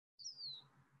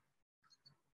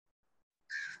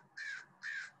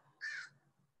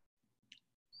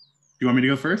you want me to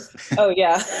go first? Oh,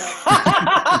 yeah.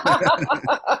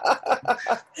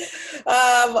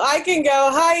 I can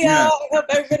go. Hi, Yeah. y'all. I hope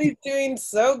everybody's doing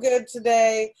so good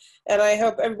today. And I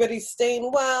hope everybody's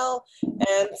staying well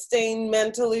and staying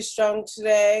mentally strong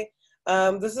today.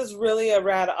 This is really a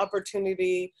rad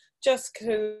opportunity just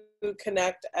to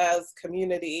connect as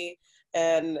community.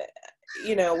 And,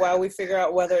 while we figure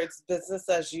out whether it's business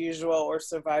as usual or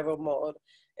survival mode,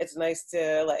 it's nice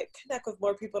to connect with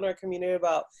more people in our community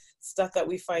about stuff that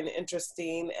we find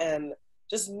interesting and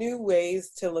just new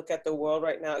ways to look at the world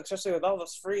right now, especially with all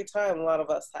this free time a lot of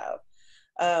us have.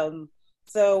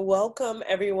 So welcome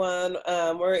everyone.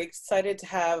 We're excited to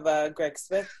have Greg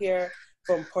Smith here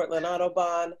from Portland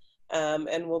Audubon,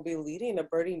 and we'll be leading a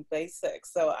birding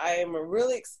basics. So I am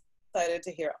really excited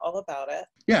to hear all about it.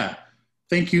 Yeah.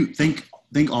 Thank you. Thank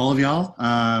all of y'all.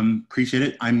 Appreciate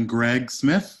it. I'm Greg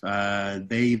Smith.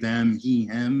 They, them, he,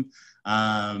 him.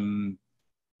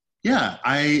 Yeah,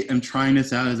 I am trying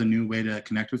this out as a new way to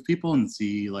connect with people and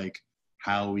see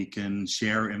how we can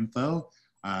share info.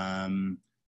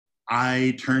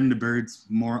 I turn to birds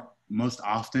most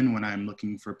often when I'm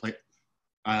looking for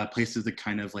places to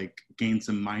kind of gain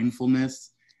some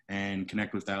mindfulness and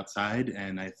connect with outside.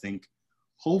 And I think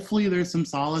hopefully there's some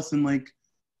solace in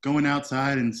going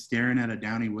outside and staring at a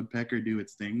downy woodpecker do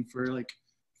its thing for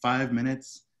 5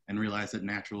 minutes and realize that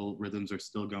natural rhythms are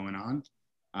still going on.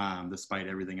 Despite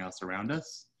everything else around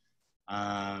us.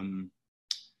 Yeah,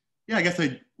 I guess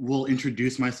I will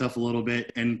introduce myself a little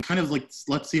bit and kind of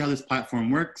let's see how this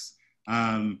platform works.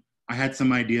 I had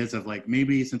some ideas of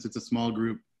maybe since it's a small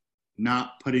group,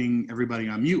 not putting everybody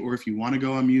on mute, or if you want to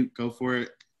go on mute, go for it.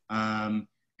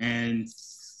 And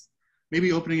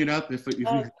maybe opening it up if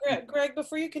Greg,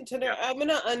 before you continue, yeah. I'm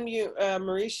gonna unmute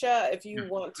Marisha if you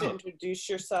want to introduce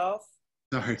yourself.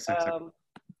 Sorry. I'm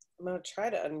gonna try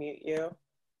to unmute you.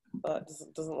 But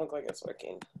it doesn't look like it's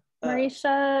working.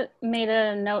 Marisha made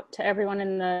a note to everyone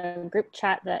in the group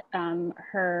chat that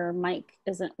her mic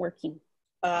isn't working.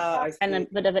 I see. And a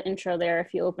bit of an intro there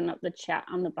if you open up the chat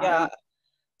on the bottom. Yeah.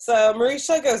 So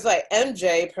Marisha goes by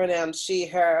MJ, pronouns she,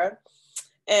 her.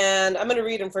 And I'm going to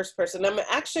read in first person. I'm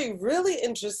actually really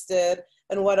interested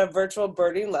in what a virtual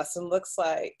birding lesson looks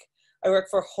like. I work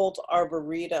for Holt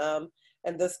Arboretum,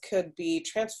 and this could be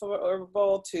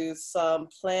transferable to some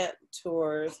plant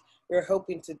tours we're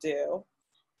hoping to do.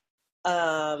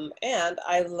 And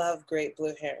I love great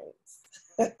blue herrings.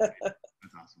 That's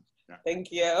awesome. Yeah.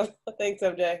 Thank you. Thanks,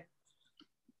 MJ.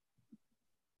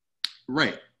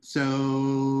 Right.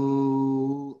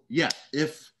 So, yeah,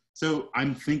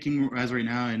 I'm thinking as right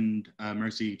now, and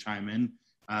Mercy chime in.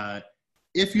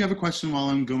 If you have a question while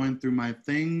I'm going through my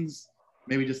things,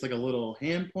 maybe just a little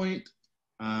hand point,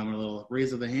 or a little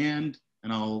raise of the hand,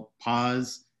 and I'll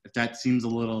pause. If that seems a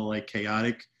little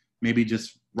chaotic, maybe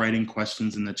just writing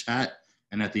questions in the chat,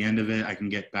 and at the end of it, I can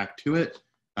get back to it.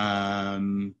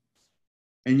 And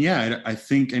yeah, I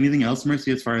think anything else,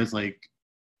 Mercy, as far as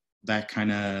that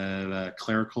kind of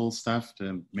clerical stuff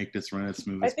to make this run as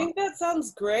smooth as possible? I think that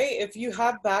sounds great. If you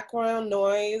have background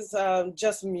noise,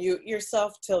 just mute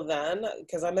yourself till then,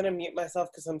 because I'm going to mute myself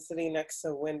because I'm sitting next to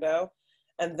a window.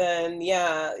 And then,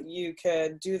 yeah, you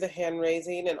could do the hand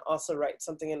raising and also write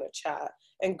something in the chat.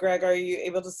 And Greg, are you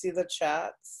able to see the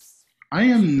chats? I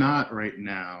am not right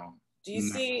now. Do you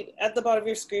see at the bottom of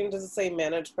your screen, does it say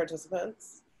manage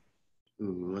participants?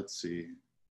 Ooh, let's see.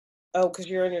 Oh, because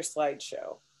you're in your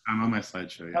slideshow. I'm on my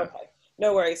slideshow, yeah. Okay,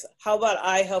 no worries. How about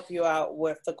I help you out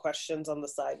with the questions on the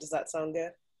side? Does that sound good?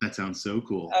 That sounds so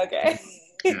cool. Okay.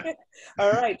 Yeah.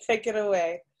 All right, take it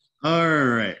away. All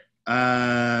right.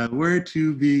 Where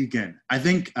to begin? I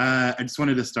think I just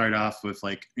wanted to start off with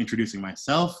introducing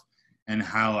myself and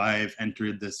how I've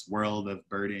entered this world of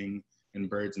birding and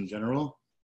birds in general.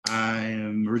 I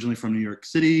am originally from New York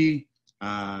City.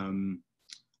 I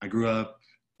grew up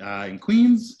in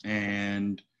Queens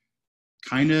and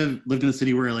kind of lived in a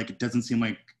city where it doesn't seem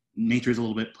like nature's a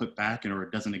little bit put back or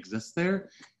it doesn't exist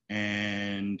there.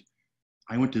 And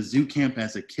I went to zoo camp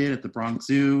as a kid at the Bronx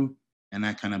Zoo, and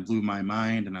that kind of blew my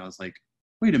mind. And I was like,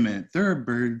 wait a minute, there are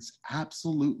birds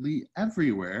absolutely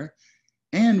everywhere.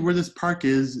 And where this park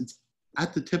is, it's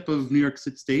at the tip of New York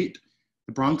City State.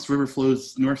 The Bronx River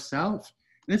flows north-south,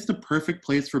 and it's the perfect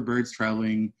place for birds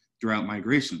traveling throughout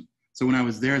migration. So when I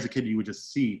was there as a kid, you would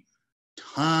just see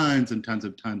tons and tons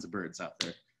of birds out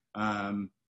there.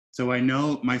 So I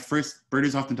know my first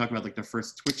birders often talk about the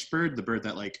first twitch bird, the bird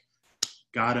that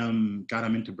got them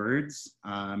into birds.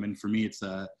 And for me, it's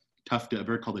a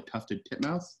bird called the tufted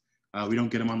titmouse. We don't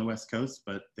get them on the West Coast,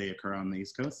 but they occur on the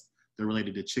East Coast. They're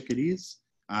related to chickadees.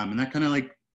 And that kind of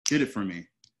did it for me.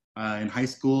 In high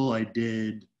school, I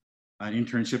did an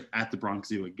internship at the Bronx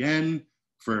Zoo again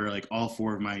for like all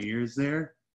 4 of my years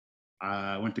there.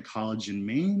 I went to college in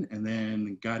Maine and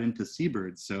then got into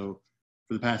seabirds. So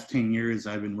for the past 10 years,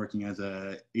 I've been working as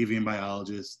an avian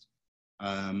biologist,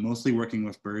 mostly working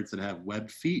with birds that have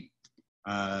webbed feet,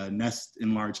 nest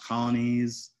in large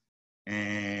colonies,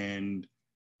 and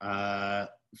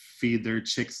feed their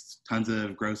chicks tons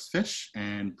of gross fish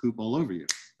and poop all over you.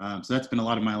 So that's been a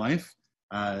lot of my life,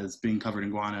 is being covered in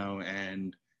guano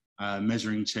and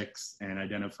measuring chicks and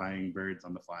identifying birds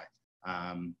on the fly.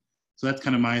 So that's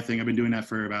kind of my thing. I've been doing that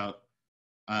for about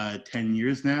 10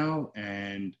 years now.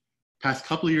 And past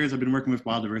couple of years, I've been working with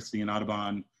Wild Diversity in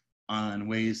Audubon on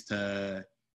ways to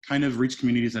kind of reach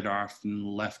communities that are often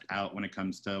left out when it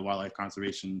comes to wildlife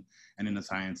conservation and in the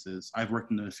sciences. I've worked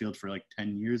in the field for like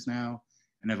 10 years now,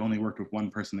 and I've only worked with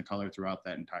one person of color throughout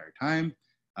that entire time.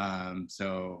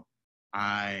 So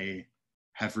I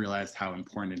have realized how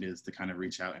important it is to kind of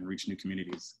reach out and reach new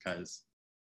communities, because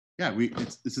yeah,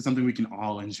 this is something we can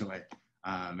all enjoy.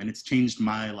 And it's changed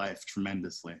my life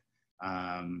tremendously.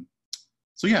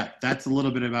 So yeah, that's a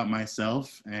little bit about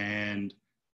myself. And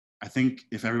I think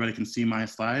if everybody can see my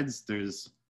slides, there's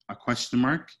a question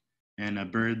mark and a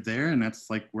bird there, and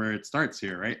that's like where it starts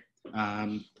here, right?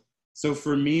 So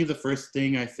for me, the first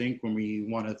thing I think when we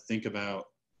want to think about,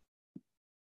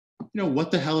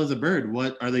 what the hell is a bird?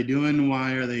 What are they doing?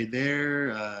 Why are they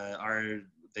there? Are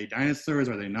they dinosaurs?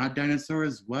 Are they not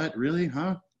dinosaurs? What, really,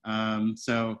 huh?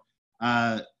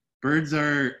 Birds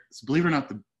are, believe it or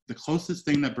not, the closest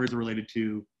thing that birds are related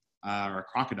to are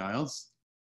crocodiles.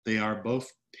 They are both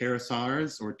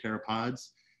pterosaurs or pteropods,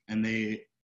 and they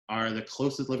are the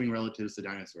closest living relatives to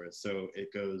dinosaurs. So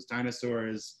it goes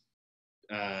dinosaurs,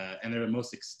 and they're the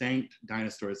most extinct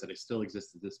dinosaurs that still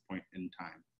exist at this point in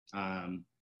time.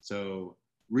 So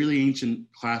really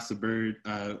ancient class of bird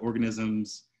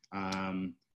organisms,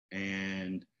 and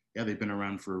yeah, they've been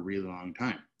around for a really long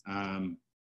time.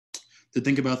 To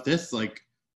think about this, like,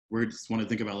 we just want to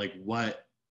think about like what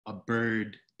a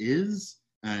bird is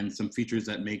and some features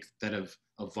that have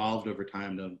evolved over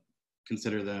time to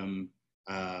consider them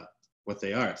what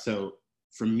they are. So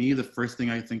for me, the first thing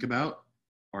I think about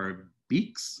are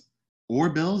beaks or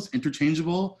bills,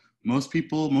 interchangeable. Most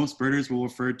birders will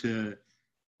refer to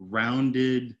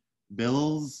rounded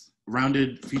bills,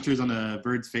 rounded features on a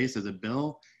bird's face as a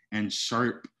bill, and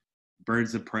sharp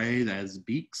birds of prey as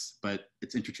beaks, but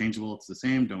it's interchangeable. It's the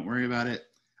same. Don't worry about it.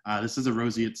 This is a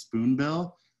roseate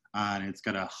spoonbill, and it's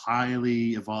got a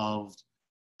highly evolved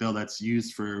bill that's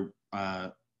used for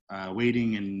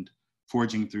wading and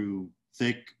foraging through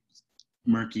thick,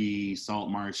 murky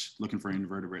salt marsh looking for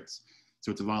invertebrates.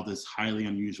 So it's evolved this highly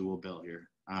unusual bill here.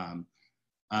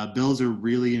 Bills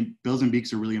and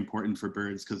beaks are really important for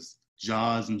birds because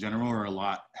jaws in general are a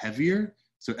lot heavier.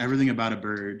 So everything about a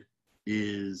bird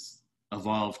is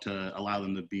evolved to allow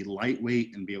them to be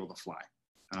lightweight and be able to fly.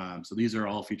 So these are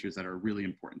all features that are really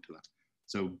important to them.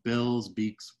 So bills,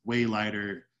 beaks, way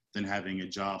lighter than having a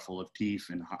jaw full of teeth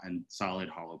and solid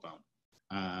hollow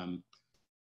bone.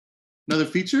 Another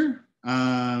feature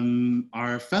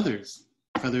are feathers.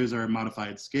 Feathers are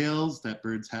modified scales that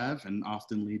birds have and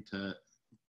often lead to,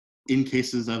 in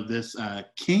cases of this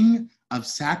king of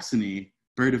Saxony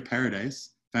bird of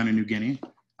paradise found in New Guinea,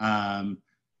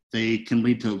 they can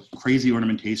lead to crazy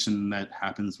ornamentation that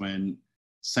happens when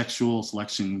sexual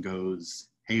selection goes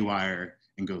haywire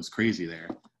and goes crazy there.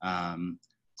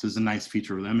 So it's a nice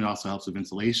feature of them. It also helps with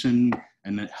insulation,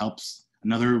 and it helps,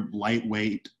 another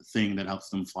lightweight thing that helps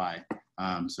them fly.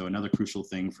 So another crucial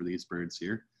thing for these birds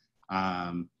here.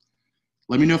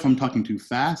 Let me know if I'm talking too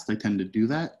fast. I tend to do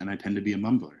that, and I tend to be a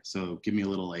mumbler. So give me a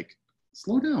little like,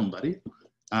 slow down, buddy.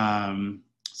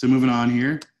 So moving on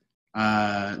here.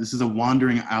 This is a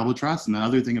wandering albatross, and the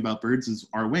other thing about birds is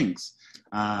our wings.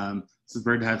 This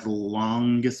bird has the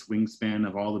longest wingspan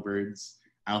of all the birds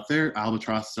out there.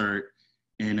 Albatross are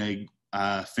in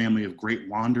a family of great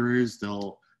wanderers.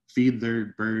 They'll feed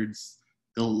their birds.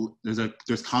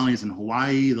 There's colonies in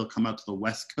Hawaii. They'll come out to the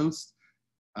west coast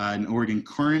in Oregon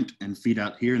Current and feed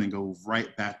out here, and then go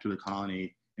right back to the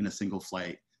colony in a single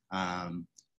flight.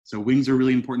 So wings are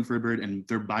really important for a bird, and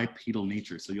they're bipedal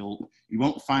nature. So you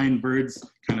won't find birds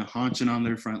kind of haunching on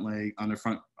their front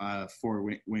four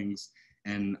wings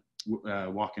and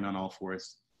walking on all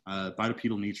fours.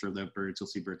 Bipedal nature of the birds. You'll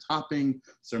see birds hopping.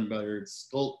 Some birds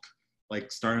skulk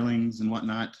like starlings and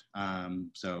whatnot.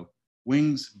 So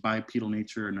wings, bipedal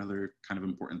nature, another kind of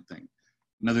important thing.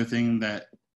 Another thing that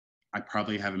I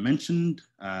probably haven't mentioned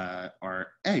are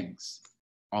eggs.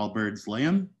 All birds lay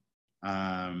them.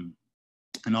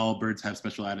 And all birds have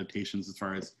special adaptations as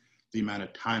far as the amount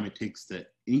of time it takes to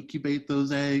incubate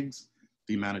those eggs,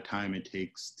 the amount of time it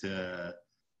takes to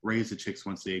raise the chicks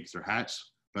once the eggs are hatched.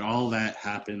 But all that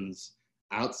happens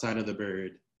outside of the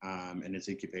bird, and it's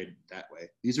incubated that way.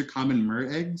 These are common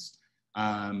murre eggs.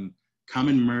 Common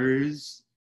murres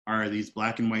are these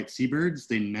black and white seabirds.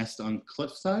 They nest on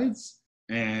cliff sides,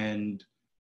 and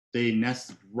they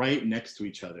nest right next to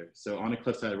each other. So on a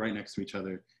cliffside right next to each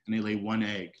other, and they lay one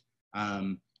egg.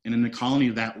 And in a colony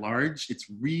that large, it's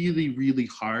really, really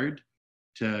hard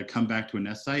to come back to a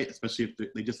nest site, especially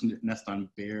if they just nest on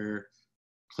bare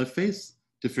cliff face,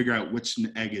 to figure out which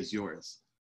egg is yours.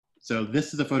 So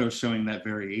this is a photo showing that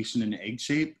variation in egg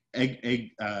shape,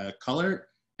 egg color,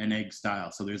 and egg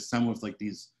style. So there's some with like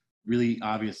these really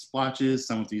obvious splotches,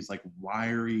 some with these like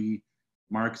wiry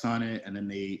marks on it, and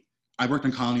then I worked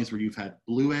on colonies where you've had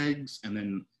blue eggs, and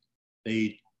then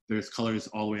there's colors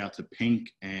all the way out to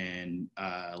pink and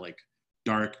like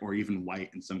dark or even white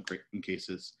in some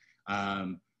cases.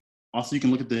 Also, you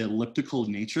can look at the elliptical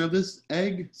nature of this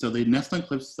egg. So they nest on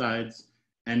cliff sides,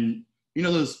 and you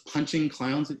know those punching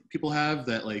clowns that people have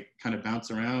that like kind of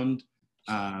bounce around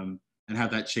and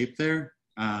have that shape there?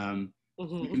 You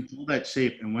can pull that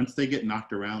shape, and once they get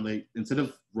knocked around, they, instead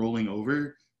of rolling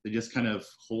over, they just kind of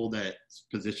hold that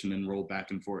position and roll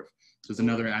back and forth. So it's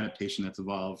another adaptation that's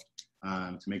evolved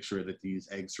to make sure that these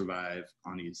eggs survive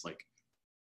on these like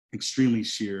extremely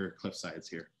sheer cliff sides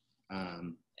here.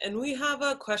 And we have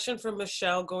a question from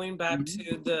Michelle going back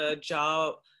to the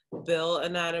jaw bill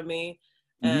anatomy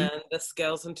and the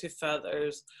scales into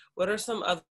feathers. What are some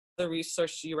other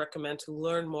research you recommend to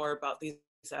learn more about these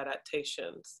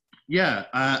adaptations? Yeah,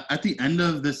 at the end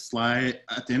of this slide,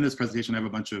 at the end of this presentation, I have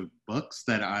a bunch of books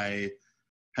that I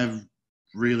have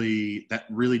really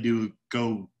do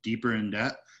go deeper in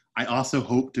depth. I also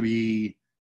hope to be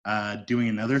doing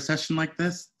another session like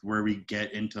this where we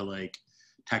get into like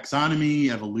taxonomy,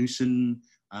 evolution,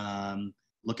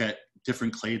 look at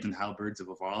different clades and how birds have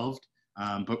evolved.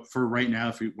 But for right now,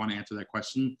 if we want to answer that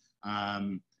question,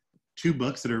 two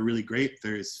books that are really great.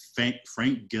 There's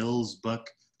Frank Gill's book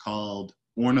called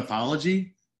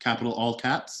Ornithology, capital all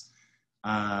caps.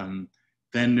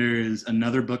 Then there's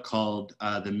another book called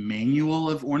The Manual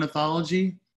of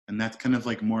Ornithology, and that's kind of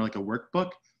like more like a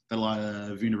workbook that a lot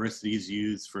of universities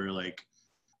use for like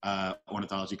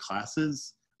ornithology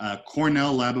classes.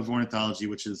 Cornell Lab of Ornithology,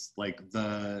 which is like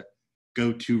the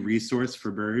go-to resource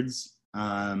for birds.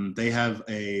 They have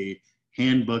a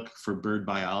handbook for bird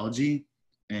biology,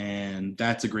 and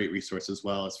that's a great resource as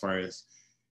well as far as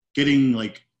getting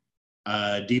like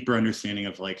a deeper understanding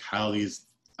of like how these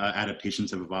adaptations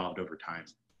have evolved over time.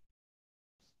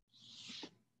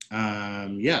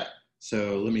 Yeah,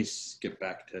 so let me skip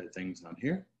back to things on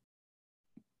here.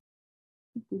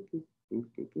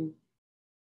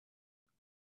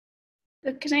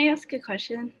 Can I ask a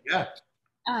question? Yeah.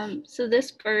 So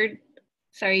this bird,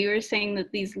 sorry, you were saying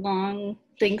that these long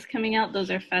things coming out, those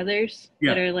are feathers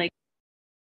that are like,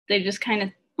 they're just kind of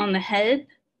on the head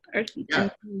or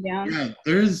down? Yeah,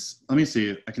 there's, let me see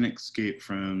if I can escape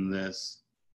from this.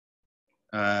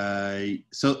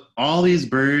 So all these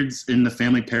birds in the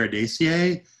family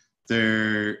Paradisaceae,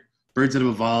 they're birds that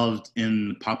have evolved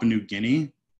in Papua New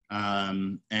Guinea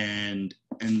and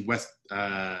west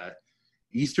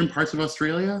eastern parts of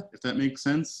Australia, if that makes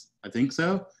sense. I think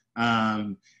so.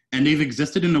 And they've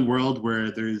existed in a world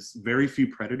where there's very few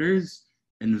predators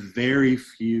and very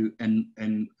few and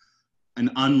an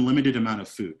unlimited amount of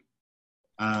food.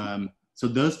 So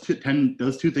those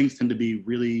two things tend to be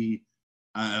really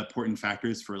important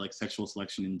factors for like sexual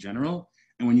selection in general.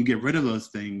 And when you get rid of those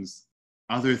things,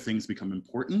 other things become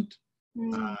important.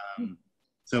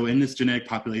 So in this genetic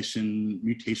population,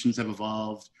 mutations have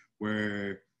evolved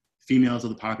where females of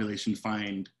the population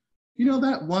find, you know,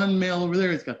 that one male over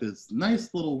there has got this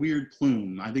nice little weird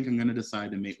plume. I think I'm going to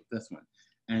decide to mate with this one.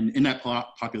 And in that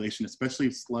population, especially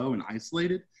small and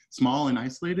isolated,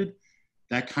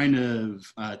 that kind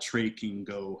of trait can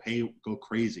go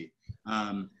crazy.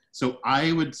 So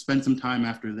I would spend some time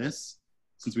after this,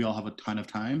 since we all have a ton of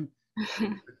time,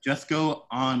 just go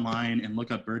online and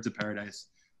look up birds of paradise.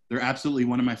 They're absolutely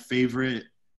one of my favorite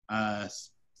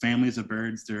families of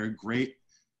birds. They're a great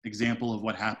example of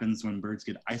what happens when birds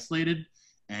get isolated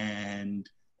and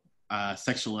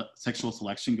sexual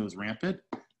selection goes rampant.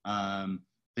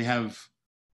 They have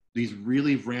these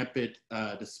really rampant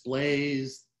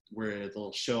displays where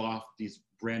they'll show off these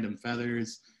random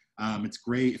feathers. It's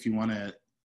great if you want to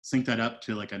sync that up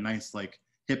to like a nice like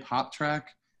hip hop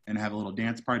track and have a little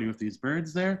dance party with these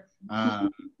birds there.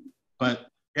 But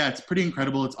yeah, it's pretty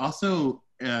incredible. It's also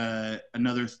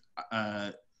another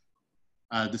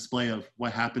display of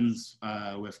what happens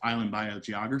with island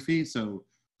biogeography. So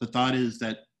the thought is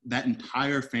that that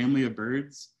entire family of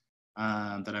birds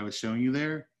that I was showing you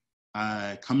there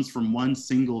comes from one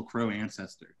single crow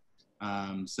ancestor.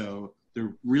 So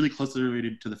they're really closely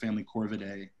related to the family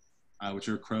Corvidae, which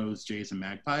are crows, jays, and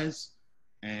magpies.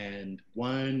 And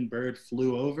one bird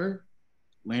flew over,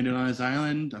 landed on his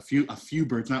island. A few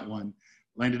birds, not one,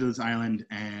 landed on this island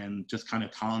and just kind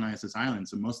of colonized this island.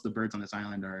 So most of the birds on this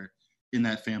island are in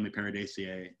that family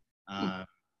Paradisaceae.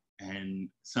 And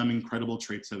some incredible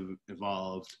traits have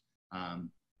evolved.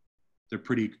 They're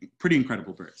pretty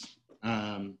incredible birds.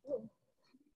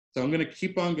 So I'm gonna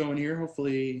keep on going here.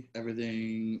 Hopefully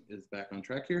everything is back on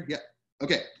track here. Yeah,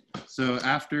 okay. So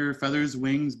after feathers,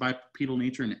 wings, bipedal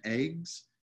nature, and eggs,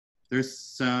 there's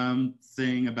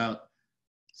something about,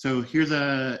 so here's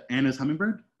Anna's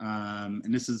hummingbird.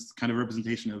 And this is kind of a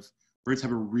representation of birds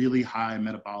have a really high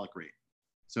metabolic rate.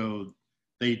 So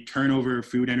they turn over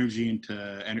food energy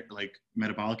into like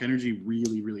metabolic energy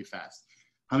really, really fast.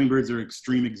 Hummingbirds are an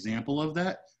extreme example of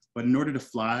that. But in order to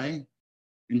fly,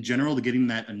 in general, to getting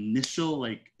that initial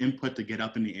like input to get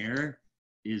up in the air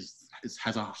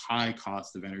has a high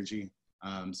cost of energy.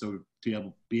 So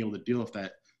to be able to deal with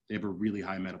that, they have a really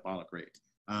high metabolic rate.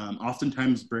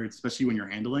 Oftentimes birds, especially when you're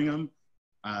handling them,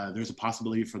 there's a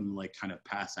possibility for them to like kind of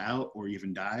pass out or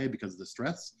even die because of the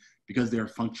stress, because they're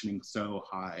functioning so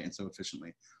high and so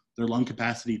efficiently. Their lung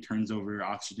capacity turns over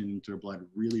oxygen into their blood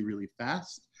really, really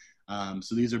fast.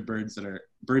 So these are birds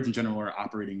in general are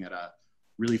operating at a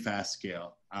really fast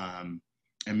scale.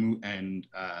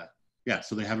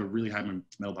 So they have a really high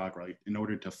metabolic rate in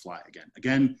order to fly again.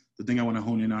 Again, the thing I want to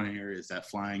hone in on here is that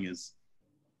flying is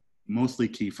mostly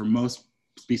key for most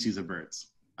species of birds.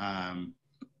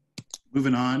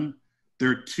 Moving on, there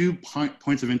are 2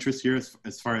 points of interest here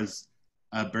as far as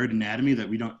bird anatomy that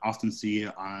we don't often see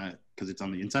because it's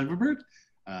on the inside of a bird,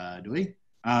 do we?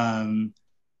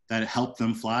 That help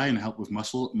them fly and help with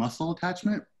muscle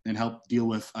attachment and help deal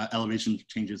with elevation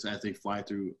changes as they fly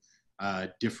through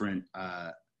different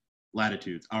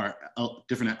latitudes or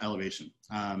different elevation.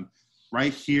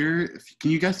 Right here,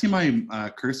 can you guys see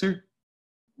my cursor?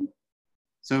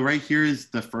 So right here is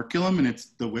the furculum, and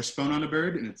it's the wishbone on a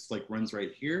bird, and it's like runs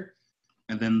right here.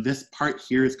 And then this part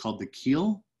here is called the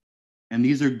keel. And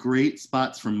these are great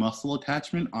spots for muscle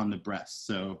attachment on the breast.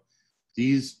 So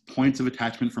these points of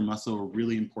attachment for muscle are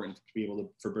really important to be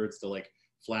able for birds to like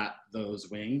flap those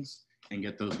wings and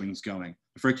get those wings going.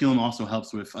 The furculum also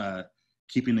helps with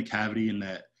keeping the cavity and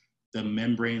the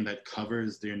membrane that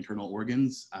covers their internal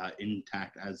organs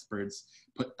intact as birds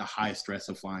put the high stress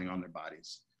of flying on their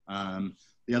bodies.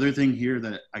 The other thing here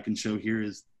that I can show here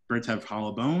is birds have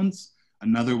hollow bones,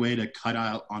 another way to cut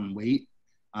out on weight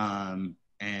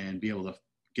and be able to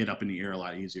get up in the air a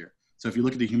lot easier. So if you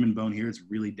look at the human bone here, it's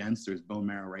really dense. There's bone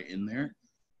marrow right in there.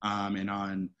 And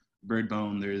on bird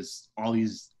bone, there's all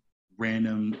these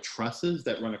random trusses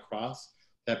that run across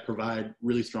that provide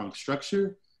really strong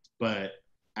structure, but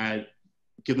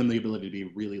give them the ability to be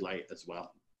really light as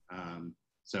well.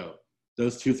 So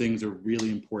those 2 things are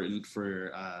really important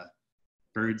for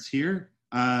birds here.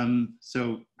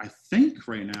 So I think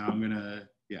right now I'm gonna,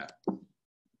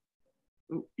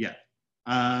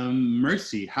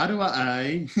 Mercy, how do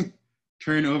I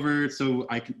turn over so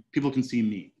people can see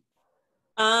me?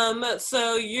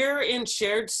 So you're in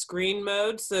shared screen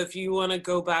mode. So if you want to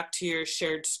go back to your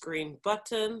shared screen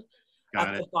button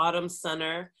at the bottom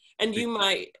center, and you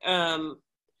might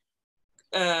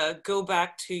go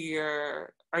back to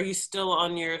your, are you still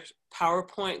on your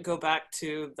PowerPoint? Go back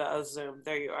to the Zoom.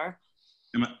 There you are.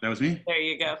 That was me? There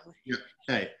you go. Yeah.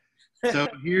 Okay. So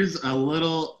here's a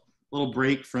little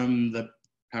break from the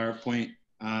PowerPoint.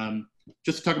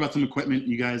 Just to talk about some equipment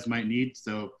you guys might need.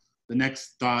 So the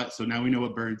next thought, so now we know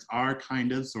what birds are,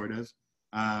 kind of, sort of,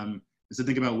 is to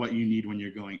think about what you need when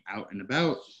you're going out and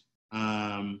about.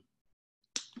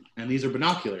 And these are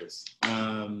binoculars.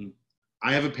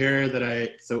 I have a pair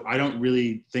that so I don't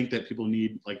really think that people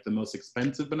need like the most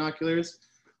expensive binoculars.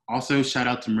 Also, shout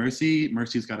out to Mercy.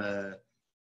 Mercy's got a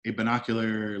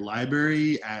binocular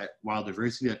library at Wild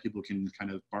Diversity that people can kind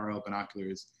of borrow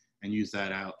binoculars and use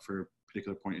that out for a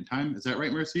particular point in time. Is that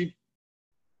right, Mercy?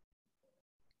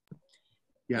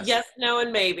 Yes. Yes, no,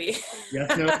 and maybe.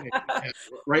 Yes, no, and maybe. Yeah.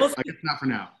 Right. I guess not for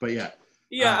now, but yeah.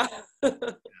 Yeah.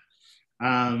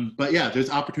 But yeah,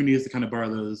 there's opportunities to kind of borrow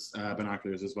those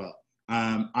binoculars as well.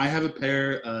 I have a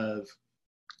pair of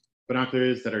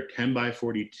binoculars that are 10 by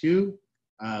 42.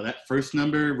 That first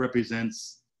number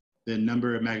represents the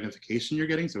number of magnification you're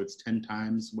getting. So it's 10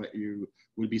 times what you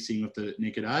would be seeing with the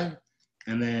naked eye.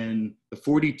 And then the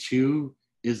 42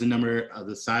 is the number of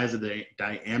the size of the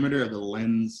diameter of the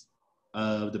lens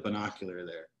of the binocular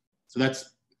there. So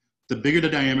that's the bigger the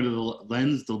diameter of the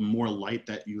lens, the more light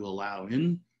that you allow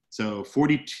in. So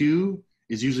 42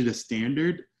 is usually the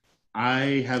standard.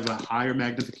 I have a higher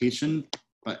magnification,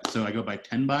 but so I go by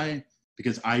 10 by,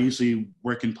 because I usually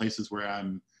work in places where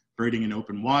I'm birding in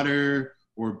open water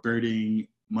or birding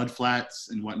mud flats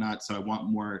and whatnot. So I want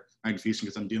more magnification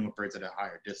because I'm dealing with birds at a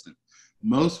higher distance.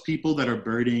 Most people that are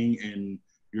birding in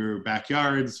your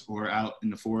backyards or out in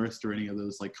the forest or any of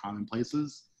those like common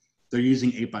places, they're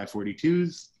using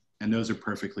 8x42s, and those are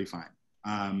perfectly fine.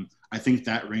 I think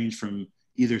that range from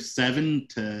either 7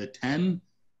 to 10,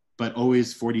 but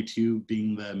always 42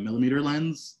 being the millimeter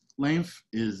lens length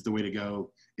is the way to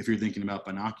go if you're thinking about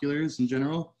binoculars in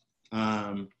general.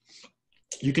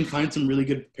 You can find some really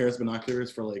good pairs of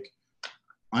binoculars for like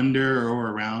under or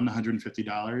around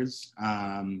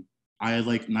 $150. I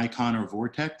like Nikon or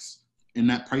Vortex in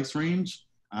that price range.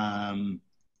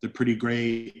 They're pretty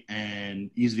great and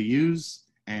easy to use.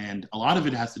 And a lot of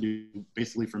it has to do,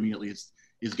 basically for me at least,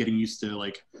 is getting used to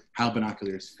like how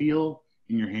binoculars feel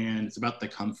in your hand. It's about the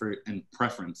comfort and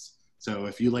preference. So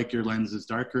if you like your lenses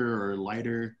darker or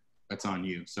lighter, that's on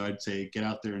you. So I'd say get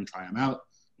out there and try them out.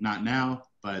 Not now,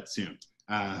 but soon.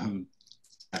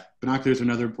 Binoculars are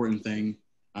another important thing.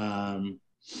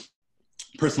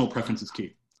 Personal preference is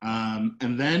key.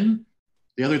 And then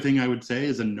the other thing I would say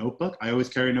is a notebook. I always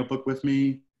carry a notebook with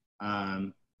me.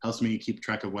 Helps me keep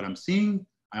track of what I'm seeing.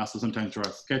 I also sometimes draw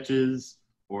sketches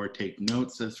or take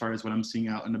notes as far as what I'm seeing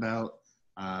out and about.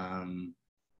 And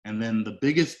then the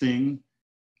biggest thing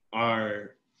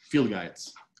are field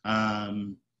guides.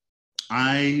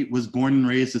 I was born and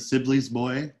raised a Sibley's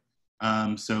boy.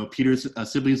 So Peter's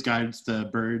Sibley's Guides to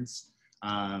Birds.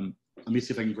 Let me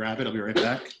see if I can grab it. I'll be right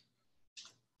back.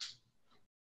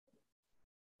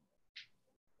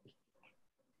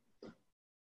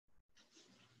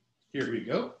 Here we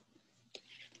go.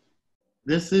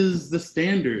 This is the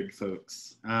standard,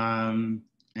 folks. And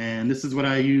this is what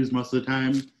I use most of the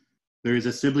time. There is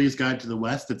a Sibley's Guide to the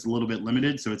West that's a little bit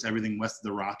limited, so it's everything west of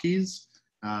the Rockies.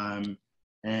 And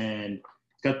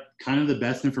it's got kind of the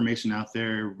best information out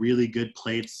there, really good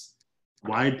plates,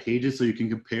 wide pages so you can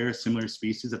compare similar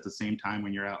species at the same time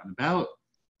when you're out and about.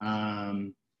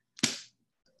 I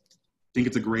think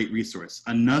it's a great resource.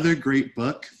 Another great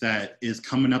book that is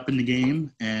coming up in the game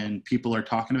and people are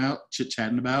talking about,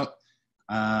 chit-chatting about,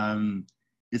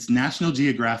 it's National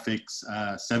Geographic's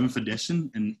 7th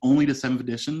edition, and only the 7th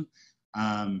edition.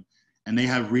 And they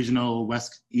have regional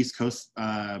East Coast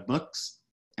books,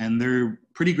 and they're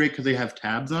pretty great because they have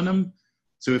tabs on them.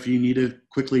 So if you need to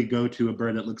quickly go to a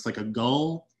bird that looks like a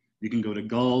gull, you can go to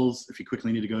gulls. If you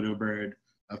quickly need to go to a bird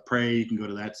of prey, you can go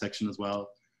to that section as well.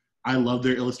 I love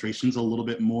their illustrations a little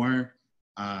bit more.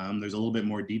 There's a little bit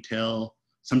more detail.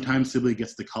 Sometimes Sibley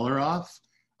gets the color off,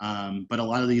 but a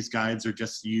lot of these guides are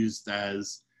just used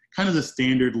as kind of the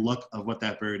standard look of what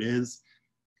that bird is.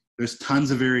 There's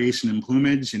tons of variation in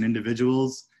plumage and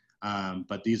individuals,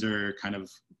 but these are kind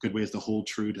of good ways to hold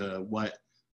true to what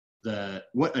the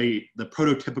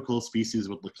prototypical species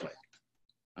would look like.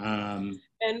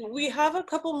 And we have a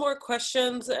couple more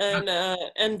questions,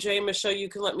 and Jay, Michelle, you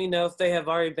can let me know if they have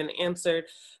already been answered.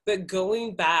 But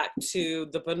going back to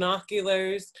the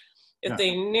binoculars, if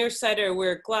they nearsighted or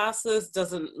wear glasses,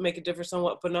 doesn't make a difference on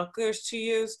what binoculars to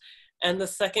use. And the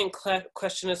second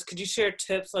question is, could you share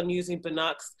tips on using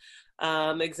binocs?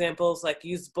 Examples like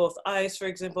use both eyes, for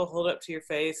example, hold it up to your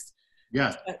face.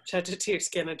 Yeah. Touch it to your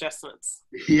skin adjustments.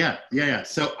 Yeah.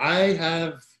 So I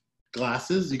have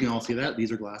glasses. You can all see that.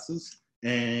 These are glasses.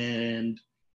 And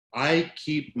I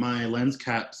keep my lens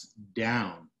caps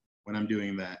down when I'm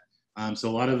doing that. So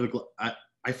a lot of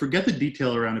I forget the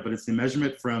detail around it, but it's the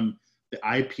measurement from the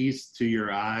eyepiece to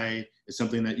your eye is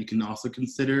something that you can also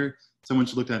consider. Someone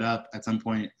should look that up at some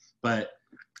point. But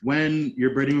when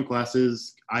you're birding with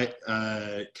glasses,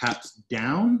 caps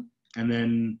down, and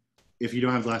then if you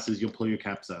don't have glasses, you'll pull your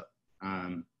caps up.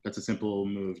 That's a simple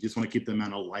move. You just want to keep the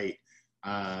amount of light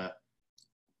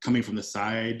coming from the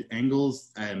side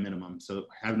angles at a minimum. So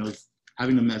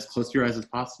having them as close to your eyes as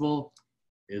possible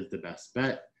is the best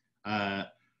bet.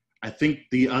 I think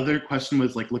the other question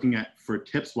was like looking at for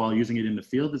tips while using it in the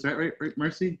field. Is that right,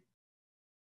 Mercy?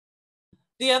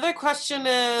 The other question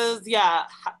is,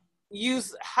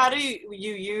 how do you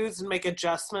use and make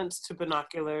adjustments to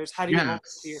binoculars? How do you hold it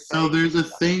to your face? So there's a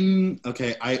thing,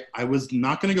 okay, I was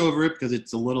not gonna go over it because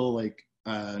it's a little like,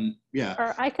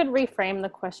 Or I could reframe the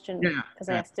question because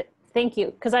I asked it. Thank you,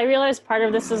 because I realized part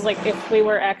of this is like if we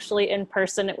were actually in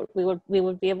person, we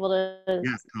would be able to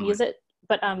use it.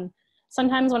 But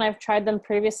sometimes when I've tried them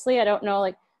previously, I don't know,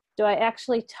 like, do I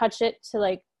actually touch it to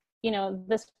like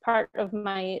this part of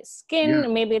my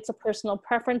skin, maybe it's a personal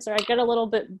preference, or I get a little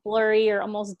bit blurry or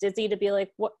almost dizzy, to be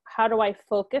like, how do I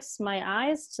focus my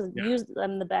eyes to use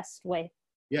them the best way?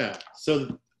 Yeah.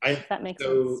 So that makes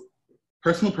sense.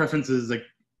 Personal preference is like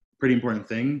a pretty important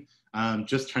thing.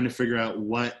 Just trying to figure out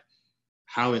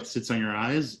how it sits on your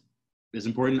eyes is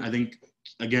important. I think,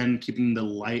 again, keeping the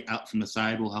light out from the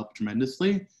side will help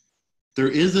tremendously. There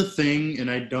is a thing,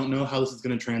 and I don't know how this is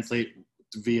going to translate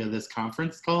via this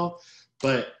conference call,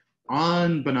 but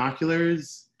on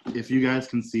binoculars, if you guys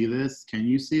can see this, can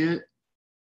you see it?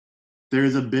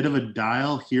 There's a bit of a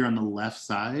dial here on the left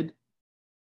side,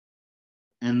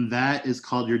 and that is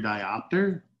called your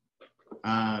diopter.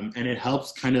 And it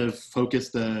helps kind of focus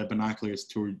the binoculars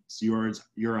towards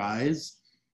your eyes.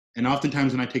 And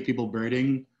oftentimes when I take people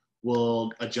birding,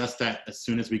 we'll adjust that as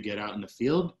soon as we get out in the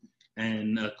field.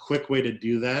 And a quick way to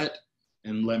do that,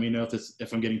 and let me know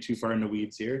if I'm getting too far in the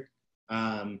weeds here.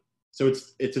 So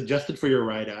it's adjusted for your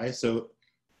right eye. So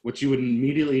what you would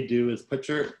immediately do is put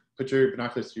your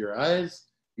binoculars to your eyes,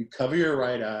 you cover your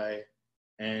right eye,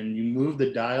 and you move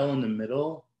the dial in the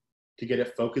middle to get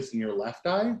it focused in your left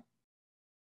eye.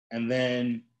 And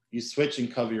then you switch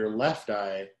and cover your left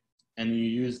eye, and you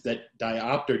use that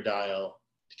diopter dial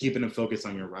to keep it in focus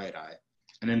on your right eye.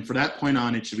 And then for that point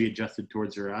on, it should be adjusted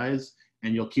towards your eyes,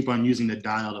 and you'll keep on using the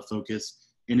dial to focus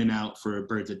in and out for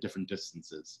birds at different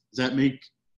distances. Does that make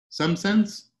some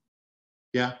sense?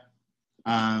 Yeah.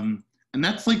 And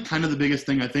that's like kind of the biggest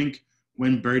thing. I think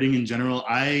when birding in general,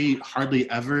 I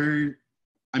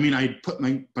put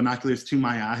my binoculars to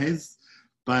my eyes,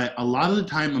 but a lot of the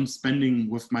time I'm spending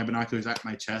with my binoculars at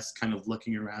my chest, kind of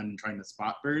looking around and trying to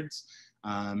spot birds,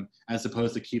 as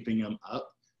opposed to keeping them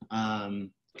up,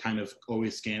 kind of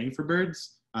always scanning for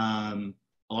birds. A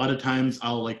lot of times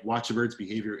I'll like watch a bird's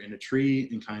behavior in a tree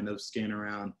and kind of scan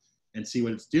around and see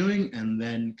what it's doing, and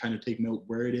then kind of take note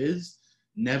where it is,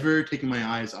 never taking my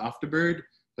eyes off the bird,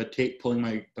 but pulling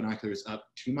my binoculars up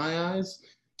to my eyes.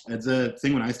 It's a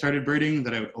thing when I started birding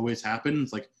that would always happen.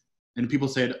 It's like, and people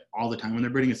say it all the time when they're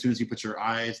birding, as soon as you put your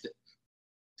eyes,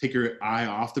 take your eye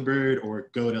off the bird or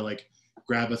go to like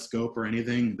grab a scope or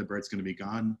anything, the bird's gonna be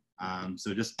gone.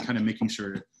 So just kind of making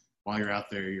sure while you're out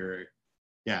there, you're,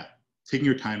 taking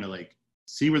your time to like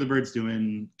see where the bird's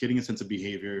doing, getting a sense of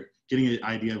behavior, getting an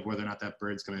idea of whether or not that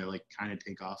bird's gonna like kind of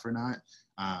take off or not.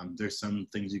 There's some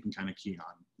things you can kind of key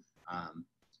on.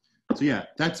 So yeah,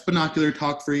 that's binocular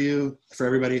talk for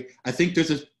everybody. I think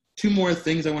there's two more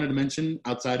things I wanted to mention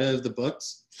outside of the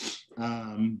books.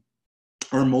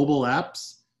 Our mobile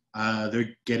apps,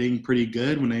 they're getting pretty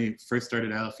good. When they first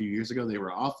started out a few years ago, they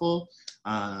were awful,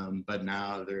 but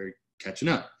now they're catching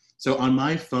up. So on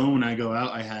my phone, when I go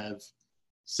out, I have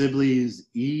Sibley's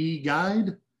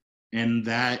e-guide, and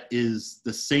that is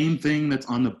the same thing that's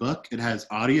on the book. It has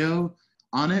audio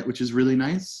on it, which is really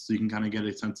nice, so you can kind of get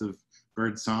a sense of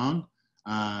bird song.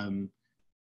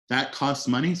 That costs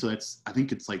money, so I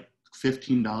think it's like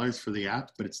 $15 for the app,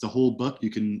 but it's the whole book.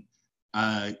 You can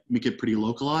make it pretty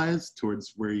localized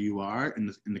towards where you are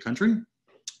in the country.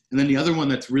 And then the other one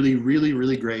that's really, really,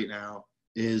 really great now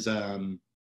is the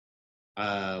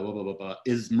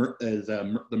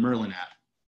Merlin app.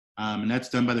 And that's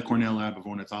done by the Cornell Lab of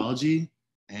Ornithology,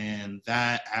 and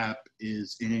that app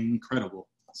is incredible.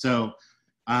 So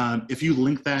if you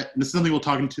link that, and this is something we'll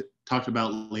talk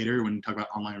about later when we talk about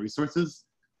online resources,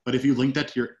 but if you link that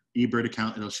to your eBird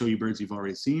account, it'll show you birds you've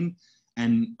already seen.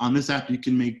 And on this app, you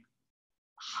can make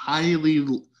highly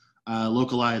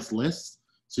localized lists.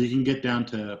 So you can get down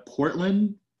to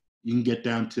Portland, you can get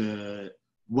down to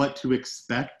what to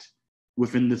expect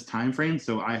within this time frame.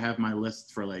 So I have my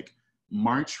list for like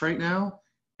March right now,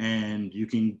 and you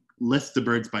can list the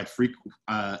birds by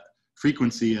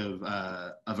frequency of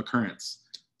occurrence.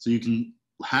 So you can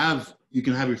have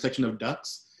your section of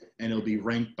ducks, and it'll be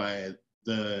ranked by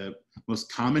the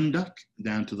most common duck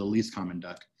down to the least common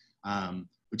duck,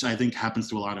 which I think happens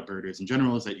to a lot of birders in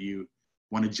general, is that you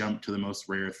want to jump to the most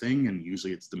rare thing, and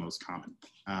usually it's the most common.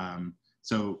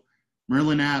 So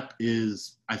Merlin app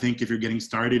is, I think if you're getting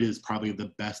started, is probably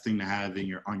the best thing to have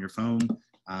on your phone,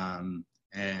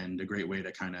 and a great way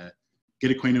to kind of get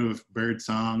acquainted with bird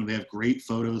song. They have great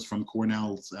photos from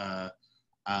Cornell's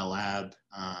lab.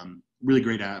 Really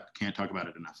great app. Can't talk about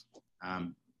it enough.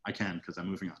 I can, because I'm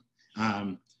moving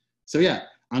on. So yeah,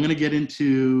 I'm going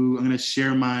to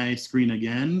share my screen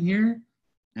again here,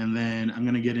 and then I'm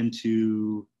going to get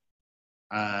into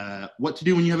what to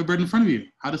do when you have a bird in front of you,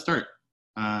 how to start.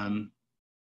 How's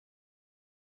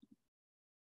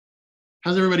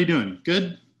everybody doing?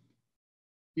 Good?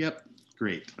 Yep,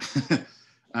 great.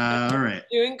 All right.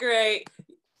 Doing great.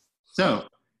 So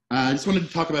I just wanted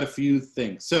to talk about a few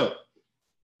things. So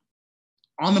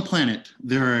on the planet,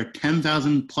 there are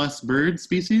 10,000 plus bird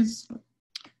species.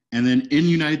 And then in the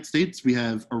United States, we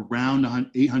have around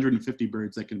 850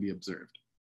 birds that can be observed.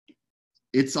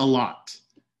 It's a lot.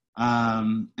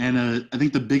 I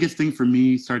think the biggest thing for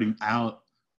me starting out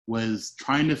was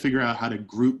trying to figure out how to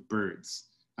group birds.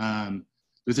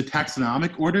 There's a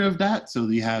taxonomic order of that. So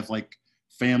you have like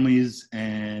families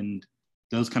and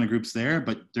those kind of groups there,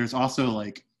 but there's also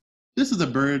like, this is a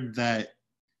bird that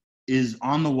is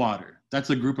on the water. That's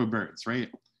a group of birds, right?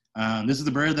 This is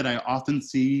a bird that I often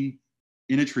see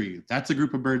in a tree. That's a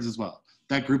group of birds as well.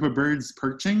 That group of birds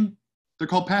perching, they're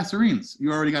called passerines.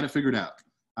 You already got it figured out.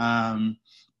 And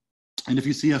if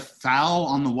you see a fowl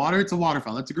on the water, it's a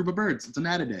waterfowl. That's a group of birds. It's an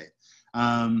Attidae.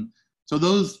 So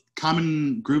those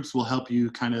common groups will help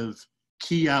you kind of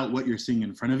key out what you're seeing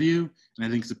in front of you. And I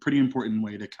think it's a pretty important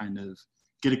way to kind of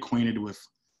get acquainted with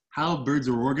how birds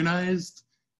are organized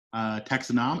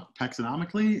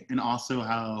taxonomically, and also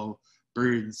how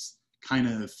birds kind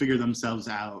of figure themselves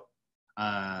out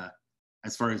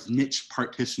as far as niche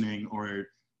partitioning, or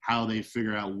how they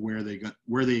figure out where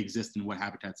they exist and what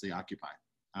habitats they occupy.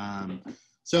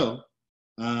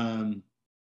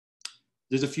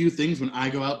 There's a few things when I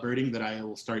go out birding that I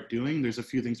will start doing. There's a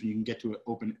few things when you can get to an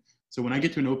open. So when I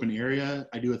get to an open area,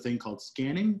 I do a thing called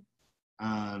scanning.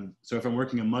 So if I'm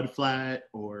working a mudflat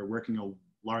or working a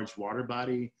large water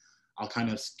body, I'll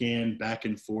kind of scan back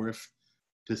and forth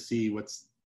to see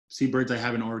birds I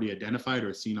haven't already identified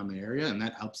or seen on the area, and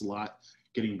that helps a lot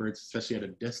getting birds, especially at a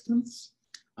distance.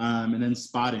 And then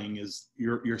spotting is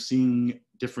you're seeing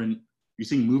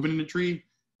movement in a tree,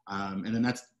 and then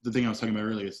that's the thing I was talking about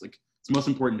earlier. It's like it's most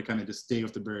important to kind of just stay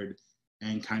with the bird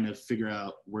and kind of figure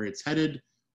out where it's headed,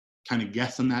 kind of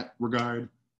guess in that regard,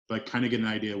 but kind of get an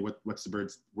idea where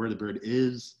the bird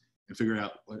is, and figure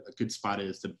out what a good spot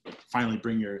is to finally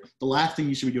the last thing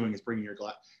you should be doing is bringing your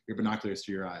binoculars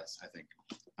to your eyes, I think.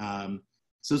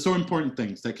 So important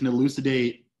things that can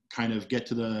elucidate, kind of get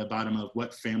to the bottom of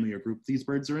what family or group these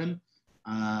birds are in,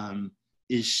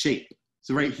 is shape.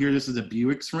 So right here, this is a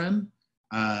Bewick's wren.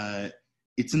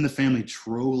 It's in the family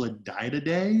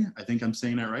Troilodontidae. I think I'm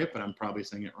saying that right, but I'm probably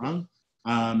saying it wrong.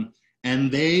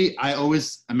 And I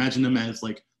always imagine them as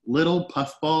like little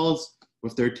puffballs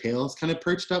with their tails kind of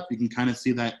perched up. You can kind of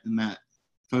see that in that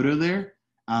photo there.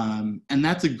 And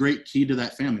that's a great key to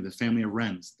that family, the family of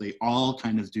wrens. They all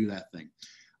kind of do that thing.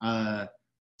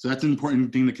 So that's an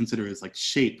important thing to consider, is like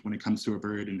shape when it comes to a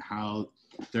bird, and how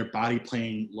their body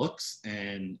plane looks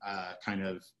and kind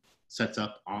of sets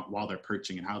up while they're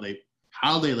perching, and how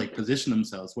they like position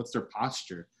themselves, what's their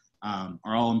posture,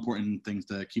 are all important things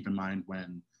to keep in mind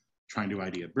when trying to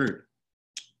ID a bird.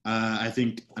 I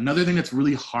think another thing that's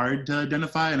really hard to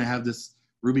identify, and I have this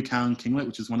ruby crowned kinglet,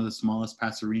 which is one of the smallest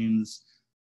passerines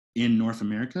in North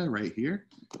America right here,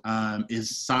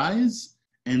 is size.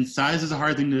 And size is a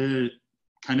hard thing to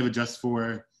kind of adjust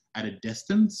for at a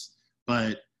distance,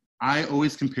 but I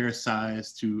always compare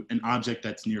size to an object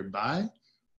that's nearby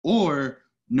or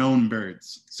known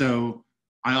birds. So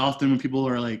I often, when people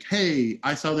are like, hey,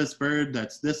 I saw this bird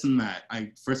that's this and that,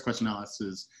 first question I'll ask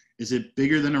is it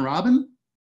bigger than a robin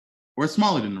or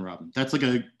smaller than a robin? That's like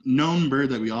a known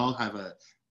bird that we all have a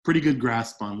pretty good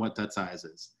grasp on what that size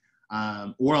is.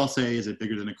 Or I'll say, is it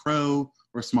bigger than a crow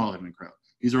or smaller than a crow?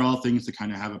 These are all things to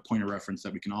kind of have a point of reference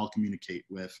that we can all communicate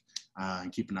with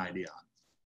and keep an idea on.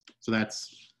 So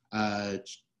that's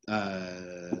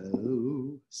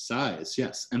size,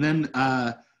 yes. And then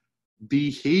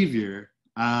behavior.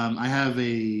 I have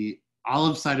a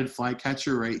olive-sided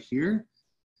flycatcher right here.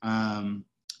 And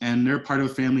they're part of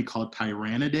a family called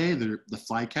Tyrannidae. They're the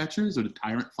flycatchers, or the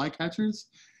tyrant flycatchers.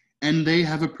 And they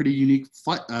have a pretty unique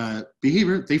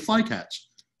behavior. They flycatch.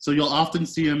 So you'll often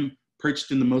see them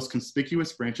perched in the most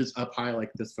conspicuous branches up high,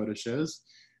 like this photo shows.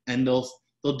 And they'll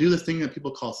do this thing that people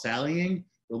call sallying,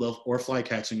 or fly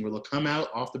catching, where they'll come out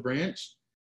off the branch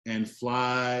and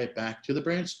fly back to the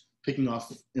branch, picking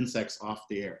off insects off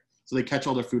the air. So they catch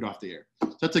all their food off the air.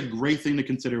 So that's a great thing to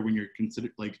consider when you're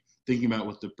thinking about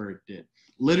what the bird did.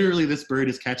 Literally, this bird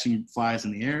is catching flies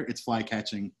in the air. It's fly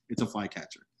catching. It's a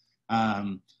flycatcher.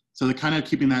 So the kind of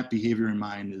keeping that behavior in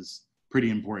mind is pretty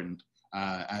important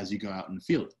as you go out in the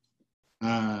field.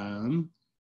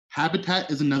 Habitat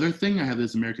is another thing. I have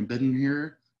this American bittern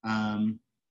here.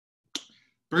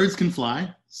 Birds can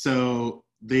fly, so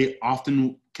they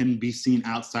often can be seen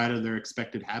outside of their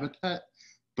expected habitat,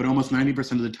 but almost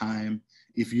 90% of the time,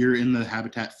 if you're in the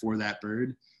habitat for that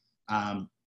bird,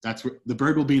 that's where the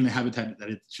bird will be in the habitat that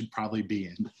it should probably be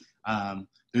in.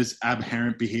 There's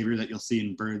aberrant behavior that you'll see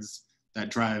in birds that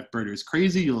drive birders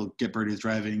crazy. You'll get birders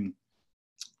driving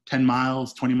 10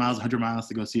 miles, 20 miles, 100 miles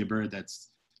to go see a bird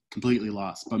that's completely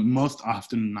lost. But most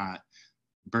often not,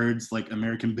 birds like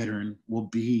American bittern will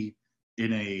be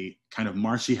in a kind of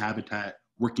marshy habitat,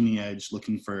 working the edge,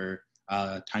 looking for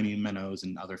tiny minnows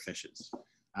and other fishes.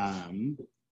 And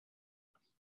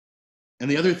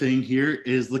the other thing here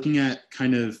is looking at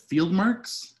kind of field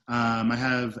marks. I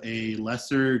have a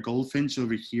lesser goldfinch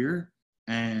over here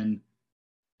and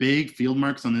big field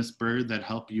marks on this bird that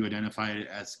help you identify it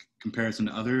as comparison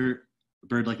to other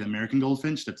bird like the American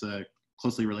goldfinch that's a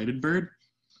closely related bird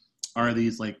are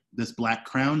these like this black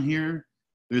crown here.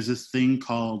 There's this thing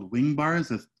called wing bars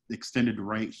that's extended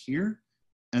right here.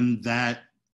 And that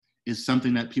is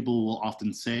something that people will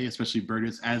often say, especially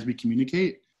birders, as we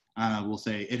communicate, we'll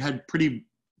say it had pretty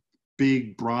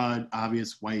big, broad,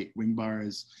 obvious white wing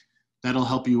bars. That'll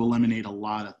help you eliminate a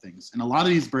lot of things. And a lot of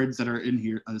these birds that are in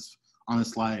here on the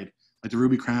slide, like the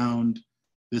ruby-crowned,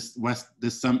 this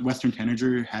western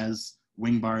tanager has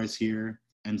wing bars here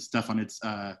and stuff on its,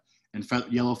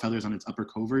 yellow feathers on its upper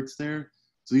coverts there.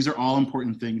 So these are all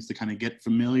important things to kind of get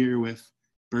familiar with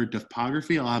bird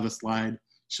topography. I'll have a slide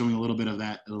showing a little bit of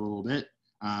that in a little bit.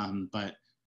 But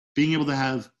being able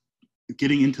to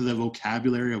getting into the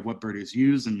vocabulary of what birders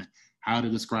use and how to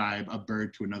describe a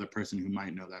bird to another person who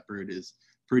might know that bird is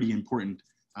pretty important.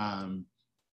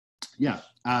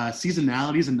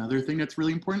 Seasonality is another thing that's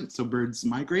really important. So birds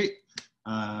migrate,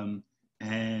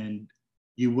 and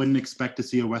you wouldn't expect to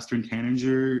see a western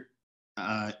tanager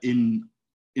in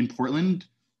Portland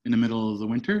in the middle of the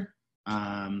winter.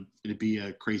 It'd be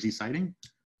a crazy sighting,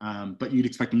 but you'd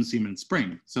expect them to see them in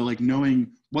spring. So like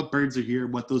knowing what birds are here,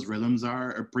 what those rhythms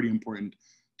are pretty important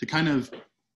to kind of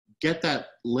get that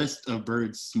list of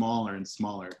birds smaller and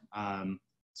smaller.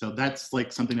 So that's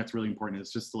like something that's really important.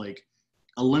 It's just to like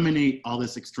eliminate all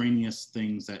this extraneous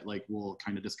things that like will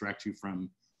kind of distract you from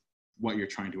what you're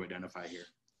trying to identify here.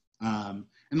 And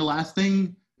the last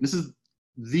thing, this is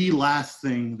the last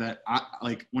thing that I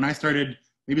like when I started,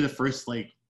 maybe the first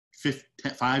like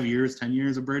 5 years, 10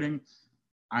 years of birding,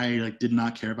 I like did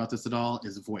not care about this at all,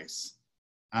 is voice.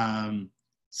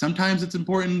 Sometimes it's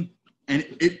important, and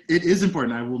it is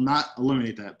important. I will not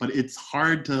eliminate that, but it's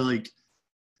hard to like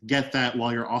get that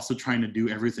while you're also trying to do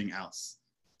everything else.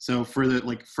 So for the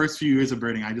like first few years of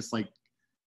birding, I just like,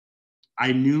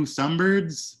 I knew some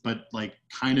birds, but like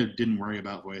kind of didn't worry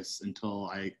about voice until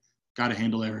I got to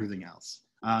handle everything else.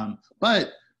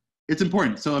 But it's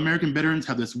important. So American bitterns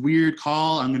have this weird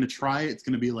call. I'm going to try it. It's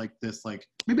going to be like this, like,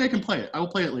 maybe I can play it. I will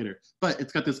play it later. But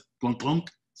it's got this glunk glunk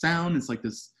sound. It's like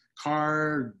this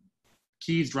car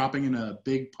keys dropping in a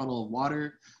big puddle of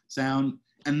water sound.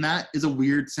 And that is a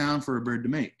weird sound for a bird to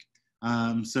make.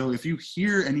 So if you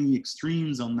hear any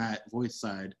extremes on that voice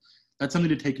side, that's something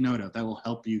to take note of. That will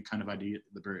help you kind of ID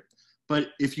the bird. But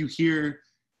if you hear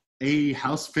a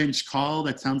house finch call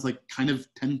that sounds like kind of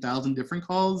 10,000 different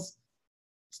calls,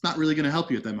 it's not really going to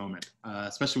help you at that moment,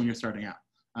 especially when you're starting out.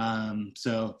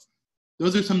 So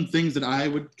those are some things that I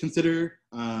would consider,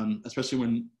 especially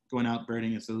when going out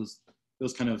birding. It's those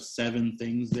kind of 7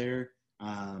 things there.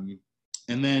 And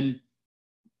then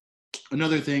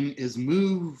another thing is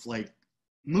move like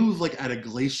at a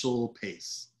glacial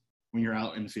pace when you're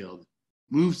out in the field.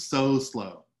 Move so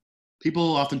slow.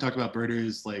 People often talk about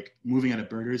birders like moving at a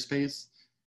birders pace.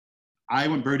 I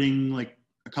went birding like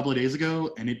a couple of days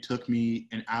ago, and it took me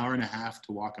an hour and a half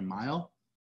to walk a mile.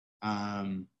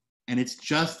 And it's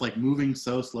just like moving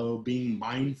so slow, being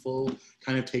mindful,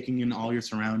 kind of taking in all your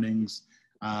surroundings,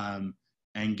 and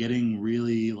getting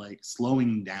really like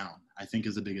slowing down, I think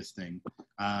is the biggest thing.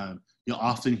 You'll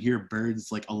often hear birds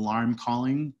like alarm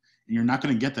calling, and you're not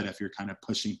going to get that if you're kind of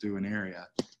pushing through an area.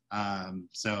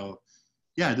 So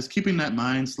yeah, just keeping that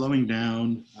mind, slowing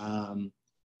down.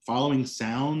 Following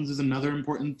sounds is another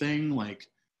important thing. Like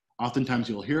oftentimes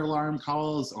you'll hear alarm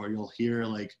calls, or you'll hear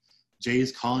like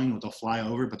jays calling, they'll fly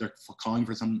over, but they're calling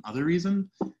for some other reason.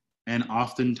 And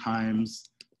oftentimes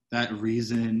that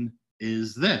reason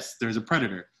is this: there's a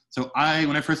predator. So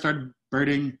when I first started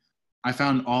birding, I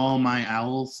found all my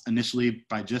owls initially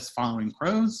by just following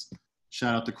crows.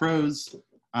 Shout out to crows.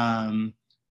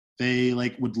 They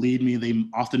like would lead me. They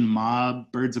often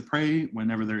mob birds of prey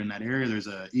whenever they're in that area. There's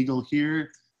an eagle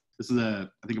here. This is I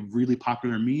think a really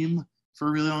popular meme for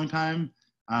a really long time.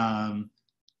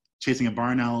 Chasing a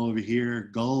barn owl over here.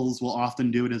 Gulls will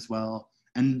often do it as well.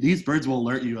 And these birds will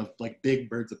alert you of like big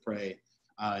birds of prey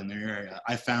in their area.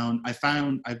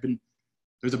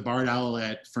 There's a barred owl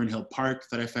at Fernhill Park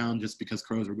that I found just because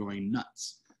crows were going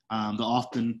nuts. They'll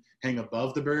often hang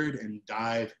above the bird and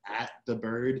dive at the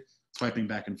bird, swiping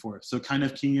back and forth. So kind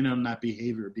of keying in on that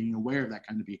behavior, being aware of that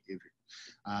kind of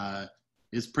behavior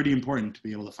is pretty important to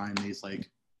be able to find these like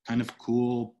kind of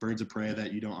cool birds of prey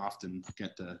that you don't often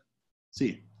get to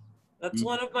see. That's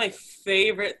one of my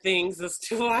favorite things is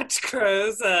to watch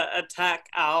crows attack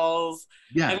owls.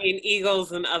 Yeah. I mean,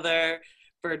 eagles and other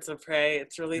birds of prey.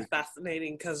 It's really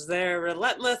fascinating because they're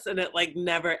relentless and it like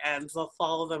never ends. They'll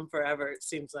follow them forever, it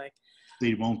seems like.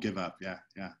 They won't give up. Yeah,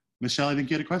 yeah. Michelle, I think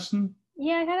you had a question?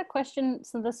 Yeah, I had a question.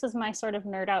 So this is my sort of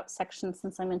nerd out section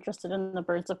since I'm interested in the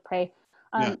birds of prey.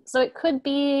 So it could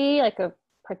be like a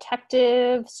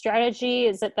protective strategy.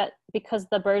 Is it that because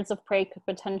the birds of prey could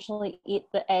potentially eat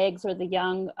the eggs or the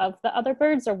young of the other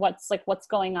birds, or what's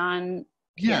going on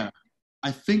here? Yeah,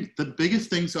 I think the biggest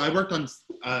thing, so I worked on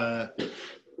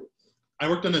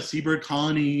a seabird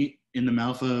colony in the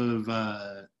mouth of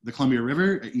the Columbia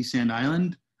River at East Sand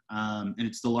Island, and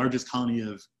it's the largest colony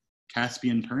of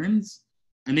Caspian terns,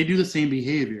 and they do the same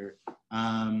behavior.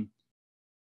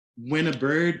 When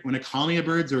a colony of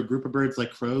birds or a group of birds like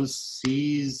crows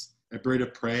sees a bird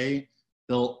of prey,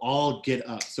 they'll all get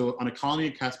up. So on a colony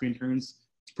of Caspian terns,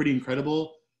 it's pretty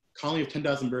incredible. A colony of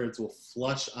 10,000 birds will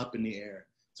flush up in the air.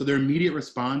 So their immediate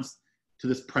response to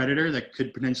this predator that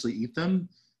could potentially eat them,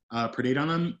 predate on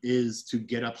them, is to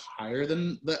get up higher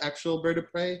than the actual bird of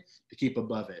prey to keep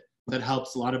above it. That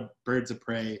helps a lot of birds of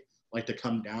prey like to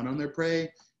come down on their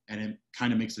prey, and it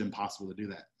kind of makes it impossible to do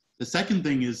that. The second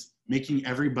thing is making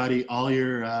everybody, all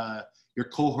your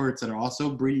cohorts that are also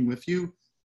breeding with you,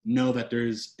 know that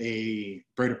there's a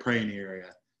bird of prey in the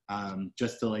area.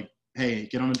 Just to like, hey,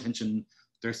 get on attention.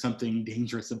 There's something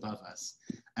dangerous above us.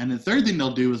 And the third thing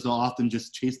they'll do is they'll often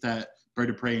just chase that bird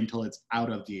of prey until it's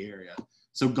out of the area.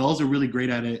 So gulls are really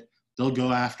great at it. They'll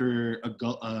go after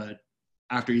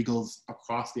after eagles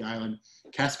across the island.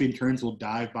 Caspian terns will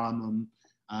dive bomb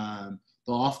them.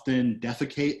 They'll often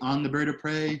defecate on the bird of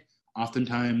prey.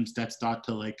 Oftentimes that's thought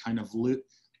to like kind of loot.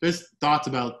 There's thoughts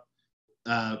about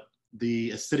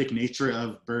the acidic nature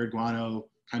of bird guano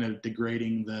kind of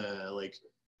degrading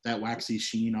that waxy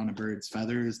sheen on a bird's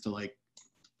feathers to like,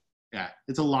 yeah,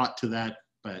 it's a lot to that,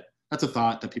 but that's a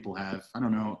thought that people have. I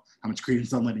don't know how much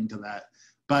credence I'm letting to that,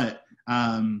 but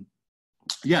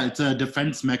yeah, it's a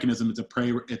defense mechanism. It's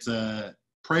a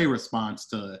prey response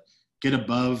to get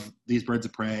above these birds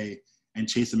of prey and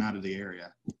chase them out of the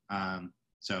area.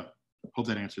 So hope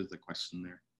that answers the question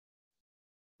there.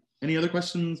 Any other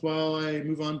questions while I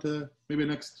move on to maybe the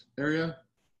next area?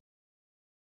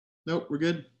 Nope, we're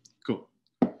good? Cool.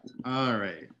 All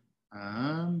right.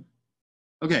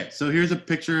 Okay, so here's a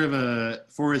picture of a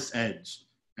forest edge,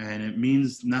 and it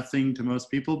means nothing to most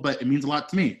people, but it means a lot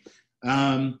to me.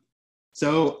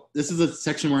 So this is a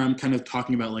section where I'm kind of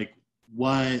talking about like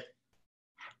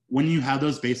when you have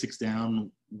those basics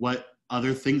down, what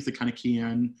other things to kind of key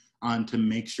in on to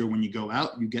make sure when you go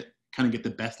out, you get the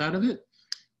best out of it.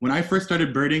 When I first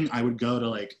started birding, I would go to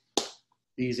like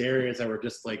these areas that were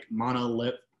just like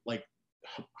monolith, like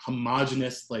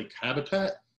homogenous like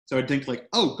habitat. So I'd think like,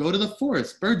 oh, go to the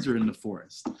forest. Birds are in the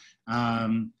forest.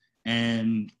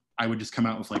 And I would just come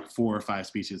out with like 4 or 5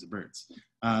 species of birds.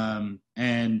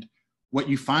 And what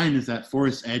you find is that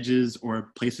forest edges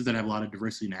or places that have a lot of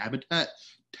diversity in habitat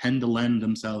tend to lend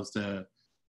themselves to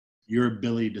your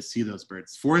ability to see those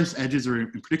birds. Forest edges are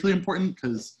particularly important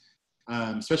because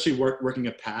especially working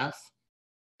a path,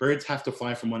 birds have to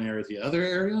fly from one area to the other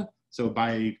area. So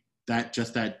by that,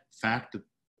 just that fact that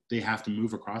they have to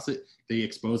move across it, they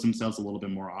expose themselves a little bit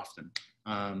more often.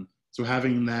 So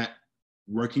having that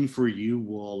working for you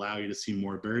will allow you to see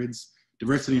more birds.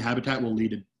 Diversity in habitat will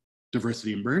lead to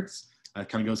diversity in birds. It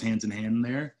kind of goes hands in hand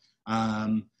there.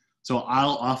 So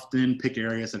I'll often pick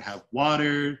areas that have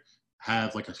water,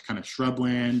 have like a kind of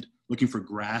shrubland. Looking for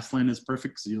grassland is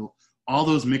perfect. So all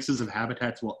those mixes of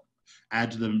habitats will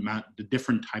add to the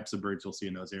different types of birds you'll see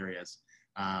in those areas.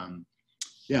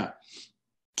 Yeah,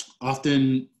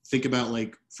 often think about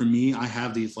like, for me, I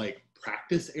have these like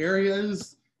practice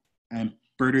areas and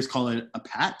birders call it a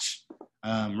patch.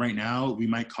 Right now, we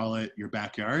might call it your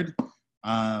backyard.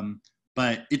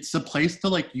 But it's a place to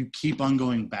like, you keep on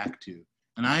going back to.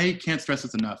 And I can't stress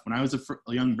this enough. When I was a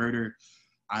young birder,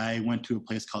 I went to a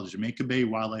place called Jamaica Bay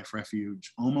Wildlife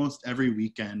Refuge almost every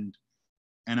weekend.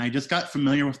 And I just got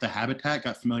familiar with the habitat,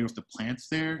 got familiar with the plants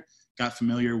there, got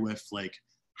familiar with like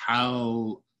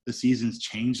how the seasons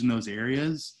change in those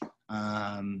areas.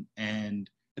 And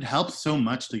it helps so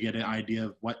much to get an idea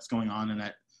of what's going on in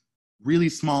that really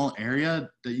small area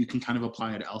that you can kind of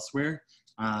apply it elsewhere.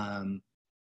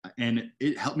 And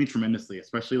it helped me tremendously,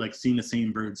 especially like seeing the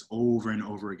same birds over and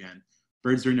over again.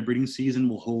 Birds during the breeding season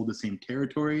will hold the same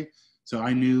territory. So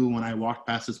I knew when I walked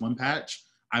past this one patch,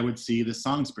 I would see the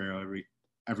song sparrow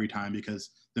every time because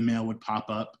the male would pop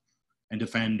up and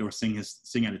defend or sing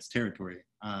at its territory.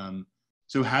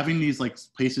 So having these like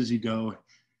places you go,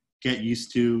 get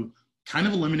used to, kind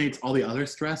of eliminates all the other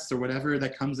stress or whatever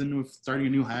that comes in with starting a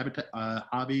new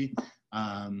hobby.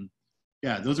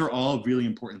 Yeah, those are all really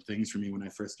important things for me when I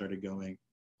first started going.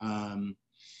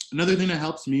 Another thing that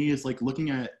helps me is like looking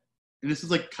at, and this is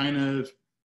like kind of,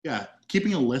 yeah,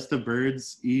 keeping a list of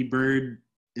birds. eBird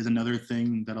is another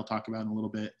thing that I'll talk about in a little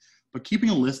bit, but keeping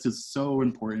a list is so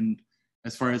important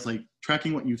as far as like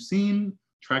tracking what you've seen,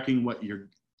 tracking what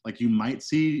you might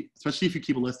see, especially if you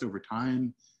keep a list over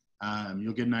time.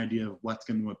 You'll get an idea of what's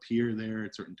going to appear there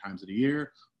at certain times of the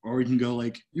year, or you can go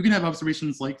like, you can have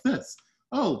observations like this.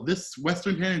 Oh, this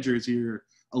Western tanager is here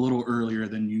a little earlier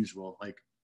than usual. Like,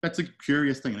 that's a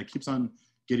curious thing that keeps on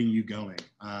getting you going.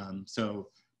 So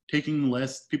taking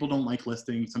lists, people don't like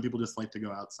listing. Some people just like to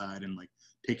go outside and like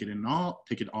take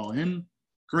it all in.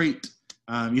 Great.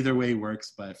 Either way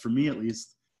works, but for me at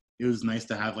least, it was nice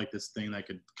to have like this thing that I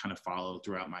could kind of follow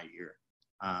throughout my year.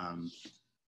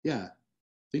 Yeah,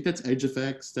 I think that's edge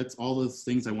effects. That's all those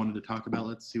things I wanted to talk about.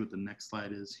 Let's see what the next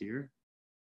slide is here.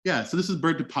 Yeah, so this is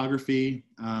bird topography.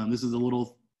 This is a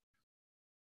little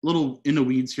in the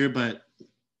weeds here, but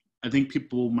I think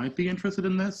people might be interested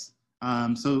in this.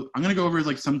 So I'm gonna go over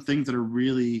like some things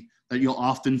that you'll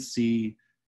often see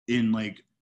in like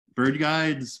bird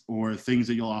guides, or things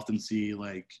that you'll often see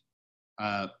like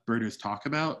birders talk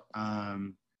about.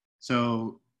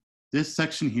 So this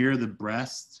section here, the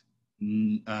breast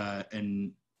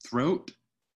and throat,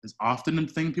 is often a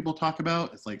thing people talk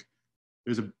about. It's like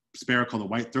there's a sparrow called a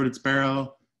white-throated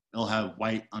sparrow. It'll have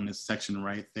white on this section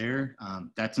right there.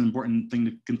 That's an important thing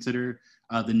to consider.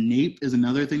 The nape is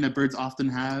another thing that birds often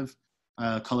have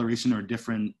coloration or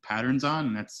different patterns on,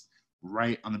 and that's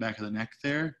right on the back of the neck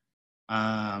there.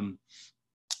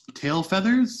 Tail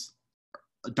feathers,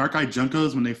 dark-eyed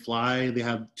juncos, when they fly, they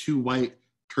have two white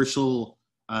tertial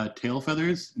tail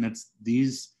feathers, and it's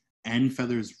these end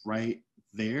feathers right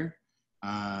there.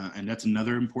 And that's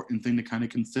another important thing to kind of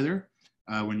consider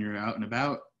when you're out and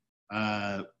about.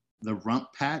 The rump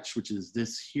patch, which is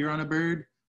this here on a bird,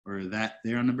 or that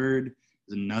there on a bird,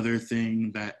 is another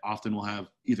thing that often will have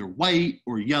either white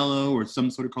or yellow or some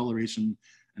sort of coloration.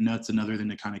 And that's another thing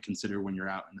to kind of consider when you're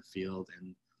out in the field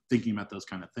and thinking about those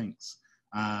kind of things.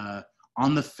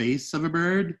 On the face of a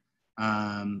bird,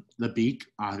 the beak,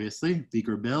 obviously, beak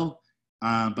or bill,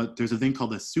 but there's a thing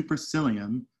called the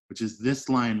supercilium, which is this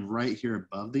line right here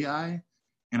above the eye.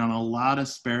 And on a lot of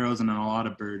sparrows and on a lot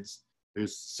of birds,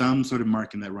 there's some sort of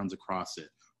marking that runs across it,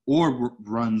 or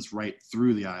runs right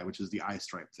through the eye, which is the eye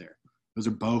stripe there. Those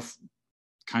are both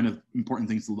kind of important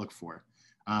things to look for.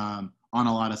 On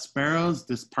a lot of sparrows,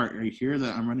 this part right here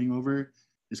that I'm running over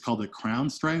is called the crown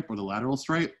stripe or the lateral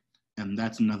stripe. And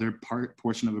that's another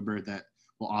portion of a bird that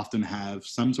will often have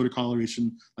some sort of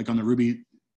coloration. Like on the ruby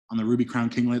crown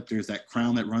kinglet, there's that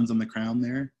crown that runs on the crown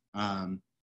there.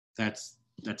 That's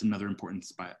another important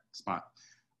spot.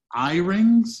 Eye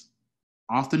rings.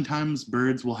 Oftentimes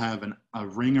birds will have a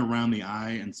ring around the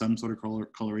eye and some sort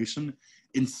of coloration.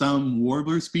 In some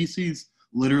warbler species,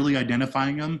 literally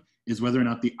identifying them is whether or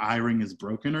not the eye ring is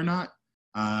broken or not.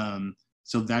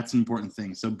 So that's an important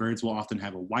thing. So birds will often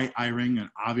have a white eye ring, an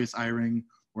obvious eye ring,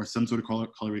 or some sort of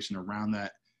coloration around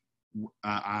that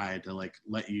eye to like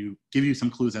give you some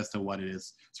clues as to what it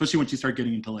is. Especially once you start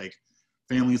getting into like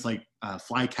families like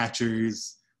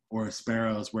flycatchers or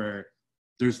sparrows, where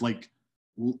there's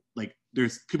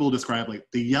there's people describe like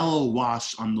the yellow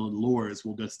wash on the lures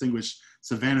will distinguish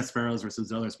Savannah sparrows versus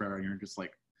the other sparrow, and you're just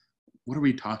like, what are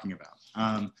we talking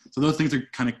about? So those things are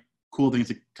kind of cool things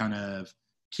to kind of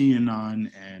key in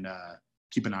on and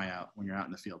keep an eye out when you're out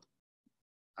in the field.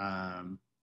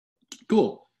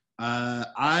 Cool.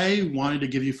 I wanted to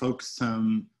give you folks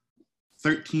some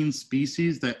 13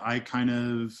 species that I kind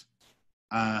of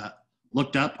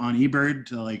looked up on eBird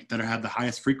to that have the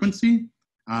highest frequency,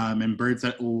 and birds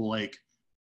that will like.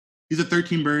 These are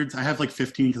 13 birds. I have like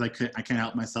 15 because I can't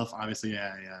help myself. Obviously,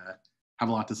 I have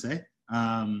a lot to say.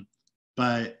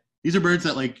 But these are birds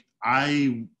that like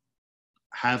I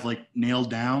have like nailed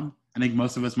down. I think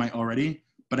most of us might already,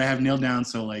 but I have nailed down.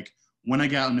 So like when I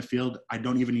get out in the field, I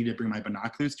don't even need to bring my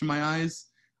binoculars to my eyes.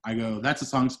 I go, that's a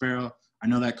song sparrow. I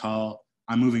know that call.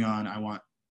 I'm moving on.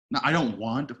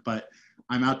 But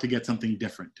I'm out to get something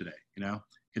different today. You know,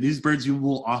 and these birds you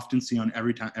will often see on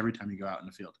every time you go out in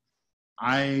the field.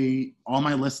 All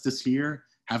my lists this year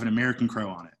have an American crow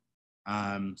on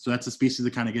it. So that's a species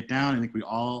to kind of get down. I think we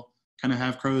all kind of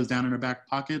have crows down in our back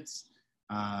pockets.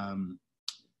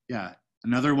 Yeah,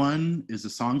 another one is a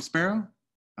song sparrow.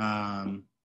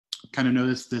 Kind of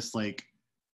notice this like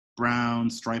brown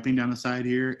striping down the side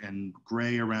here and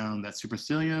gray around that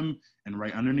supercilium and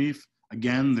right underneath.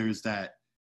 Again, there's that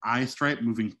eye stripe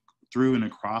moving through and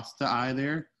across the eye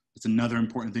there. It's another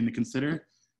important thing to consider.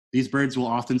 These birds will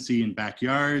often see in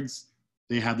backyards.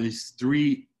 They have these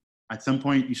three, at some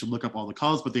point you should look up all the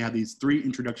calls, but they have these three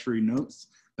introductory notes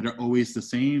that are always the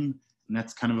same. And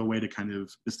that's kind of a way to kind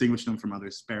of distinguish them from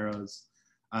other sparrows.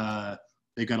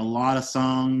 They've got a lot of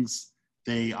songs.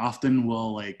 They often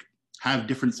will like have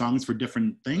different songs for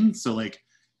different things. So like,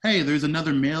 hey, there's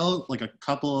another male like a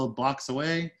couple of blocks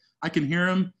away. I can hear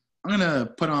him. I'm gonna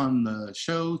put on the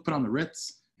show, put on the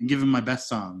Ritz, and give him my best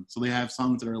song. So they have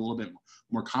songs that are a little bit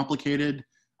more complicated.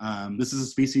 This is a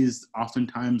species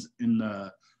oftentimes in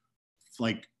the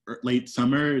like late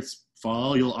summer, it's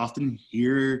fall, you'll often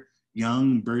hear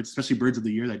young birds, especially birds of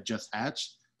the year that just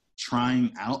hatched,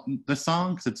 trying out the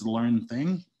song because it's a learned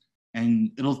thing.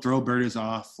 And it'll throw birders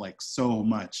off like so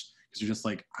much because you're just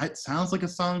like, it sounds like a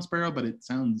song sparrow, but it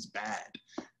sounds bad.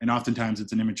 And oftentimes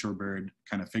it's an immature bird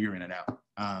kind of figuring it out.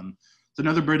 It's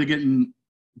another bird to get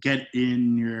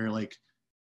in your like,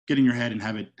 get in your head and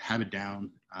have it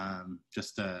down,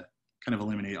 just to kind of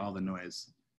eliminate all the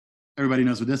noise. Everybody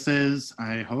knows what this is,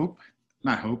 I hope.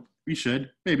 Not hope, you should,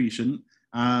 maybe you shouldn't.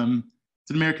 It's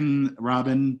an American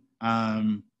robin,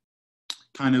 kind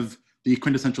of the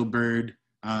quintessential bird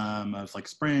of like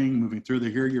spring, moving through.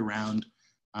 They're here year round.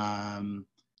 And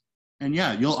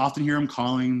yeah, you'll often hear them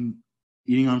calling,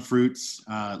 eating on fruits,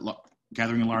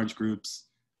 gathering in large groups.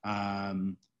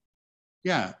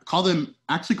 Yeah, call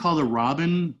the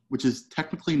robin, which is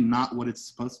technically not what it's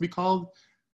supposed to be called.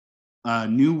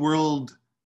 New World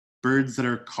birds that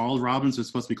are called robins are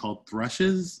supposed to be called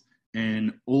thrushes,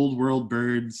 and Old World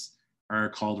birds are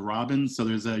called robins. So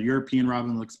there's a European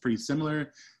robin that looks pretty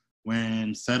similar.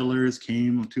 When settlers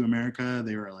came to America,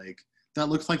 they were like, that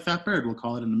looks like that bird, we'll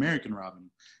call it an American robin.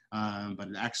 But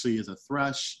it actually is a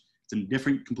thrush. It's in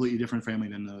a completely different family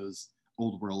than those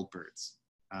Old World birds.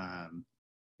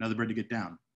 Another bird to get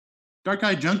down.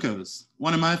 Dark-eyed juncos,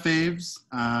 one of my faves.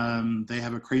 They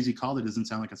have a crazy call that doesn't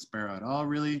sound like a sparrow at all,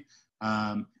 really.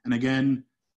 And again,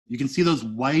 you can see those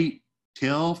white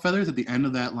tail feathers at the end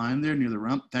of that line there near the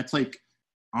rump. That's like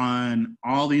on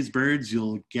all these birds,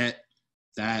 you'll get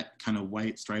that kind of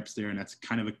white stripes there, and that's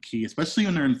kind of a key, especially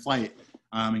when they're in flight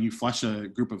and you flush a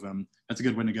group of them. That's a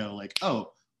good one to go like,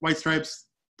 oh, white stripes,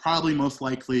 probably most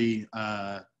likely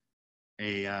a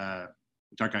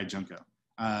dark-eyed junco.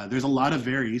 There's a lot of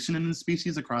variation in the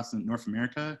species across North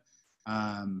America,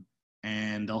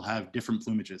 and they'll have different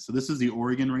plumages. So this is the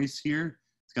Oregon race here.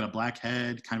 It's got a black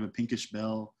head, kind of a pinkish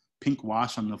bill, pink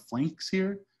wash on the flanks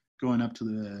here, going up to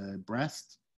the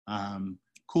breast.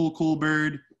 Cool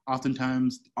bird.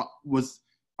 Oftentimes was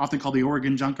often called the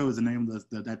Oregon junco is the name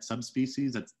of that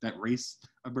subspecies, that race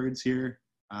of birds here.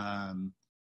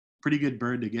 Pretty good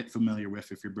bird to get familiar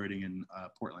with if you're birding in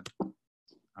Portland.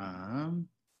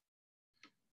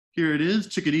 Here it is,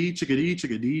 chickadee,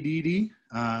 dee.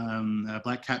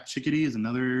 Black-capped chickadee is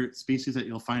another species that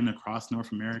you'll find across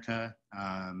North America.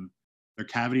 They're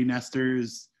cavity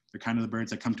nesters. They're kind of the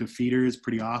birds that come to feeders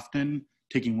pretty often,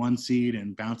 taking one seed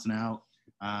and bouncing out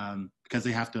because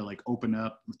they have to like open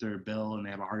up with their bill, and they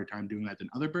have a harder time doing that than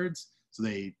other birds. So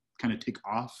they kind of take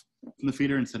off from the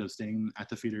feeder instead of staying at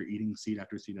the feeder, eating seed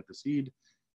after seed after seed.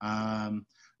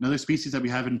 Another species that we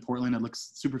have in Portland that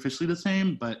looks superficially the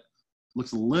same, but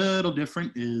looks a little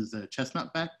different is a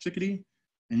chestnut-back chickadee.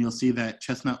 And you'll see that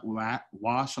chestnut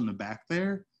wash on the back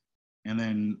there, and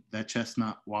then that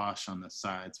chestnut wash on the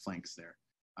sides, flanks there.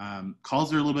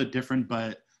 Calls are a little bit different,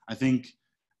 but I think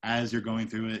as you're going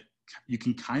through it, you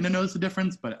can kind of notice the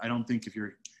difference, but I don't think if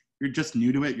you're just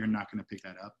new to it, you're not going to pick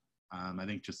that up. I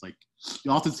think just like,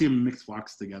 you often see them mix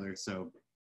flocks together. So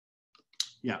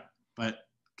yeah, but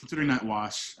considering that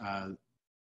wash,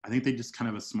 I think they just kind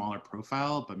of a smaller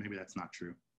profile, but maybe that's not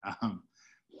true.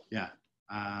 Yeah.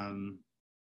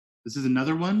 This is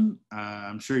another one.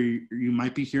 I'm sure you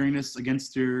might be hearing this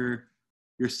against your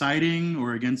siding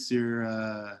or against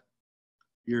your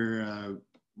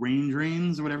range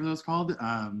drains or whatever those called,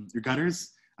 your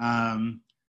gutters.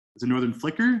 It's a northern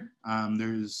flicker.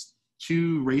 There's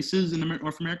two races in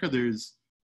North America. There's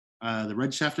the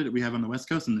red shafted that we have on the West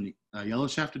Coast, and the yellow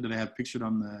shafted that I have pictured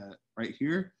on the right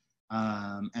here.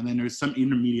 And then there's some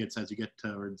intermediates as you get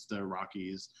towards the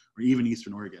Rockies or even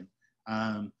Eastern Oregon.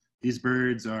 These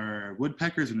birds are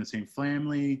woodpeckers in the same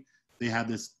family. They have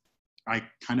this, I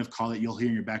kind of call it, you'll hear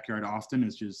in your backyard often,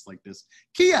 it's just like this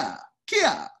kia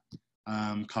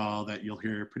call that you'll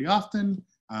hear pretty often.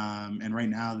 And right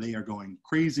now they are going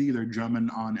crazy. They're drumming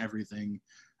on everything,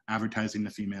 advertising the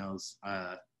females,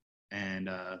 and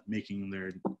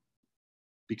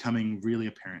becoming really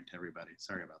apparent to everybody.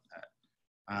 Sorry about that.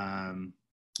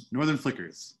 Northern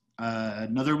flickers.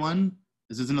 Another one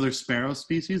This is another sparrow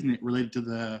species and related to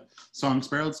the song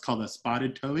sparrow. It's called a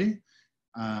spotted towhee.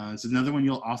 It's another one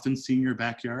you'll often see in your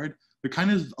backyard. They're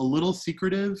kind of a little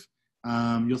secretive.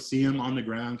 You'll see them on the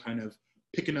ground kind of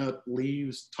picking up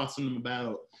leaves, tossing them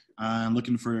about,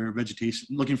 looking for vegetation,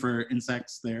 looking for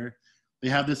insects there. They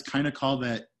have this kind of call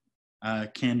that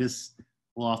Candace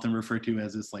will often refer to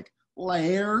as this like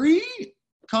Larry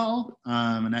call,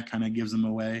 and that kind of gives them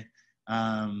away.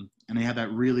 And they have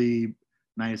that really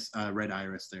nice red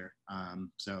iris there.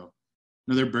 So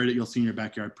another bird that you'll see in your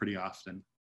backyard pretty often.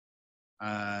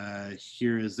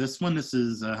 Here is this one. This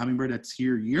is a hummingbird that's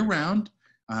here year-round.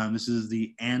 This is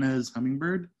the Anna's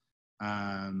hummingbird.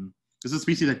 This is a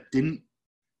species that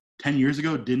 10 years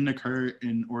ago didn't occur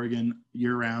in Oregon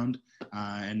year-round,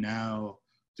 and now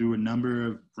through a number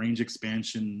of range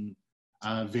expansion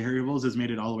variables has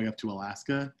made it all the way up to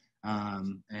Alaska.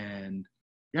 And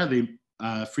yeah, they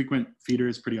frequent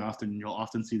feeders pretty often. You'll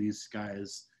often see these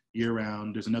guys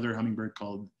year-round. There's another hummingbird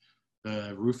called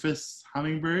the Rufous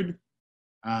hummingbird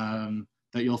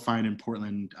that you'll find in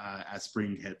Portland as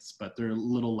spring hits, but they're a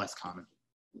little less common.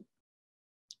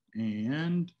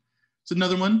 And it's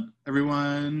another one.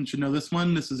 Everyone should know this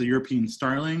one. This is a European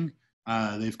starling.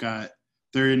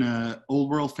 They're in an old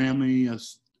world family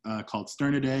called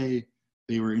Sternidae.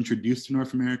 They were introduced to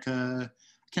North America.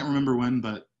 I can't remember when,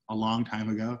 but a long time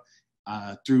ago,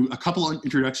 through a couple of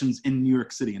introductions in New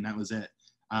York City, and that was it.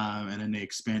 And then they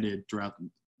expanded throughout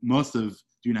most of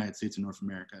the United States and North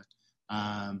America.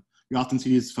 You often see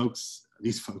these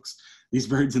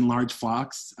birds in large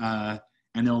flocks,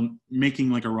 and they'll making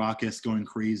like a raucous, going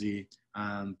crazy.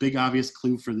 Big obvious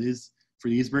clue for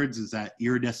these birds is that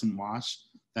iridescent wash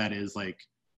that is like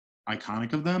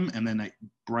iconic of them, and then that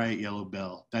bright yellow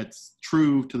bill. That's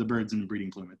true to the birds in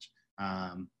breeding plumage.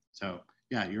 So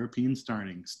yeah, European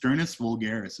starling. Sturnus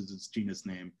vulgaris is its genus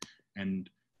name, and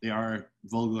they are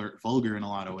vulgar in a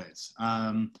lot of ways.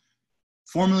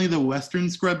 Formerly the Western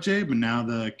scrub jay, but now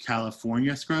the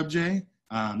California scrub jay.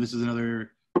 This is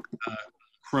another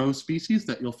crow species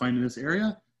that you'll find in this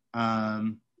area.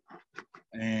 And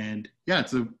yeah,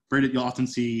 it's a bird that you'll often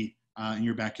see in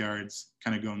your backyards,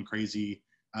 kind of going crazy,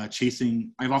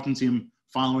 chasing. I've often seen them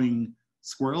following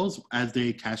squirrels as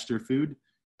they catch their food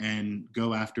and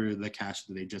go after the cache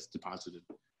that they just deposited.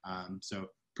 So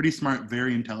pretty smart,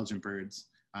 very intelligent birds.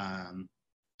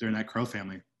 They're in that crow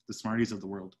family, the smarties of the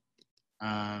world.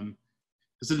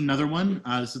 This is another one.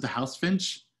 This is the house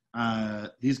finch.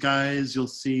 These guys you'll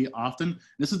see often.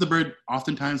 This is the bird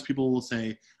oftentimes people will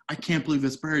say, I can't believe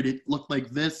this bird. It looked like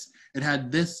this. It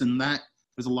had this and that.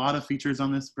 There's a lot of features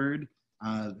on this bird.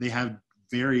 They have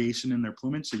variation in their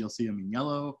plumage, so you'll see them in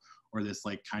yellow or this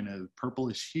like kind of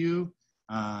purplish hue.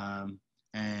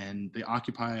 And they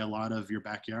occupy a lot of your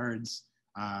backyards.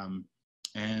 And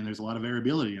there's a lot of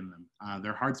variability in them.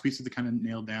 They're hard species to kind of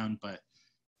nail down, but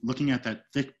looking at that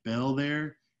thick bill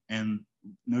there and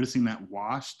noticing that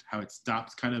washed, how it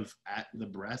stops kind of at the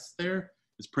breast there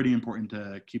is pretty important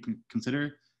to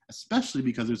consider, especially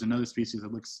because there's another species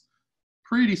that looks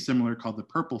pretty similar called the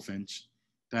purple finch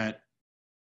that,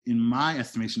 in my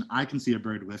estimation, I can see a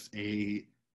bird with a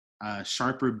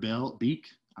sharper beak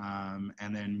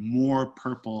and then more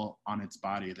purple on its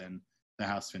body than the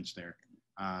house finch there.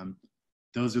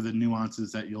 Those are the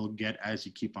nuances that you'll get as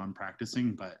you keep on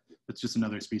practicing, but it's just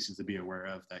another species to be aware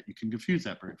of that you can confuse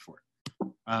that bird for.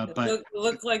 But it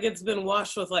looks like it's been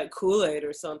washed with like Kool-Aid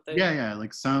or something. Yeah,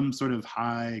 like some sort of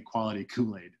high quality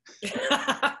Kool-Aid.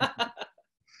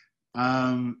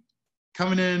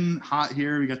 Coming in hot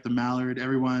here, we got the mallard.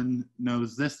 Everyone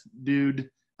knows this dude.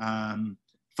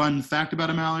 Fun fact about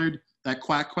a mallard, that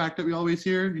quack quack that we always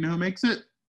hear, you know who makes it?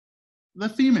 The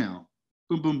female.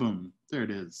 Boom, boom, boom. There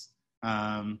it is.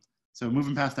 So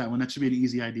moving past that one, that should be an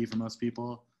easy ID for most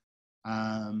people.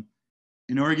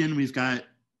 In Oregon, we've got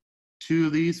two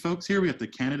of these folks here. We got the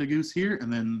Canada goose here,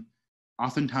 and then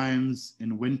oftentimes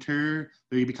in winter,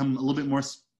 they become a little bit more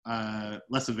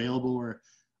less available or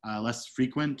less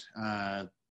frequent,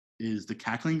 is the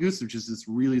cackling goose, which is this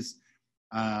really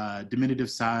diminutive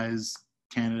size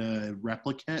Canada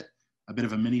replicate, a bit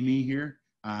of a mini-me here.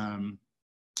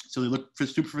 So they look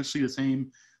superficially the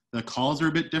same. The calls are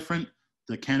a bit different.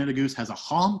 The Canada goose has a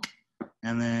honk,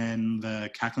 and then the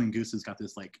cackling goose has got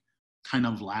this like kind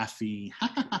of laughy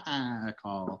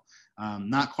call.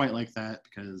 Not quite like that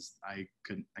because I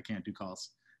can't do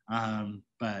calls.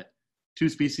 But two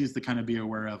species to kind of be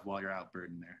aware of while you're out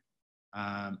birding there.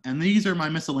 And these are my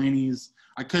miscellanies.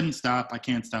 I couldn't stop. I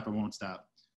can't stop. I won't stop.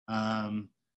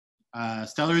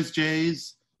 Steller's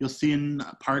jays, you'll see in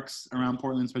parks around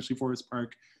Portland, especially Forest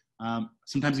Park.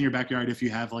 Sometimes in your backyard, if you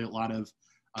have like a lot of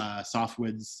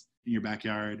softwoods in your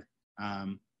backyard,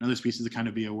 Another species to kind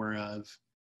of be aware of.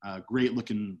 Great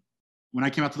looking. When I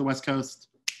came out to the West Coast,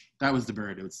 that was the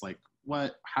bird. It was like,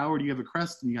 what? Howard, you have a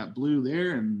crest and you got blue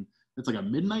there, and it's like a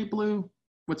midnight blue.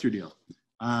 What's your deal?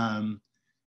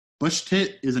 Bush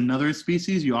tit is another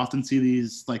species. You often see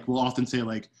these, like, we'll often say,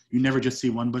 like, you never just see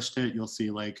one bush tit. You'll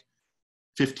see, like,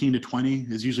 15 to 20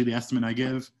 is usually the estimate I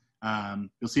give.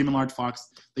 You'll see them in large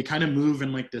flocks. They kind of move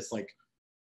in, like, this, like,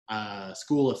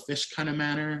 school of fish kind of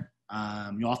manner.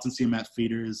 You'll often see them at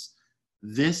feeders.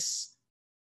 This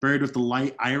bird with the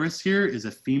light iris here is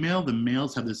a female. The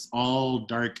males have this all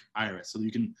dark iris. So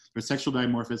there's sexual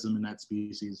dimorphism in that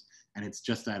species, and it's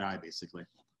just that eye, basically.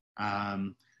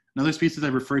 Another species I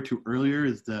referred to earlier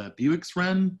is the Bewick's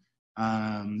wren.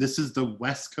 This is the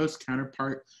West Coast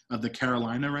counterpart of the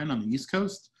Carolina wren on the East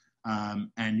Coast.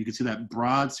 And you can see that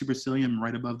broad supercilium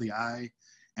right above the eye.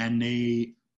 And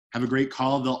they have a great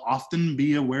call. They'll often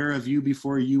be aware of you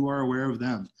before you are aware of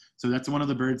them. So that's one of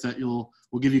the birds that will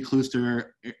give you clues to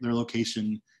their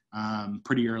location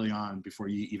pretty early on before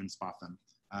you even spot them.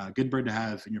 Good bird to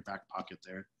have in your back pocket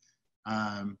there.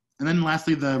 And then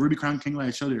lastly, the ruby crown kinglet,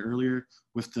 I showed it earlier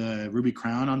with the ruby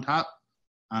crown on top.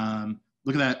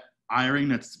 Look at that eye ring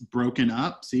that's broken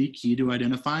up, see, key to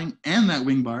identifying, and that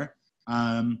wing bar.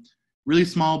 Really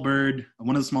small bird,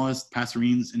 one of the smallest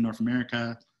passerines in North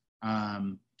America.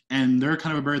 And they're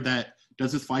kind of a bird that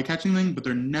does this fly catching thing, but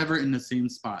they're never in the same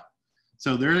spot.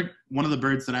 So they're one of the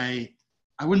birds that I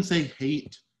wouldn't say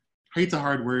hate. Hate's a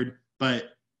hard word, but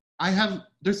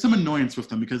there's some annoyance with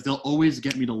them because they'll always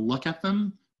get me to look at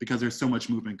them because there's so much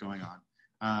movement going on.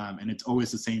 And it's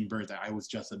always the same bird that I was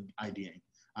just IDing.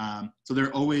 So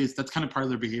they're always, that's kind of part of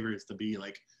their behavior is to be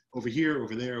like over here,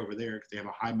 over there, because they have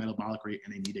a high metabolic rate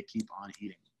and they need to keep on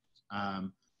eating.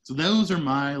 So those are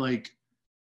my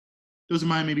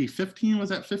maybe 15, was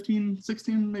that 15,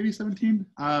 16, maybe 17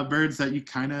 birds that you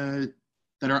kind of,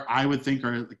 I would think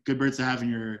are good birds to have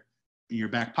in your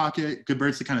back pocket, good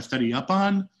birds to kind of study up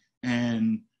on,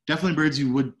 and definitely birds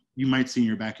you might see in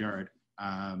your backyard.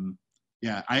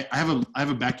 Yeah, I have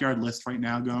a backyard list right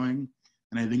now going,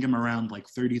 and I think I'm around like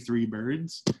 33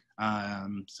 birds.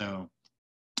 So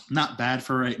not bad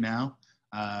for right now.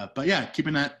 But yeah,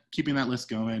 keeping that list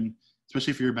going,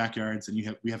 especially for your backyards,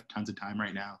 and we have tons of time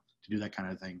right now to do that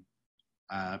kind of thing.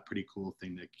 Pretty cool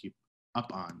thing to keep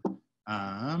up on.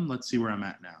 Let's see where I'm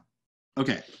at now.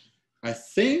 Okay, I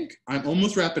think I'm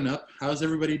almost wrapping up. How's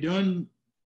everybody doing?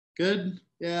 Good?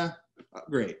 Yeah,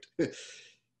 great.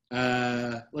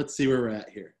 Let's see where we're at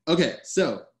here. Okay,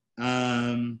 so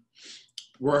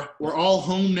we're all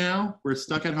home now. We're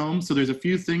stuck at home. So there's a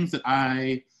few things that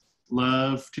I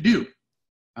love to do.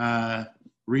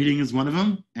 Reading is one of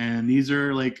them, and these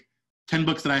are like 10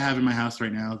 books that I have in my house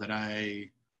right now that I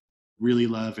really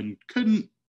love and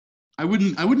I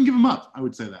wouldn't give them up. I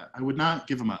would say that. I would not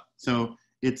give them up. So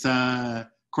it's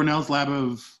Cornell Lab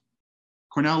of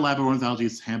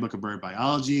Ornithology's Handbook of Bird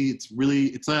Biology.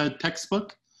 It's a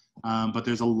textbook, but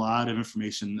there's a lot of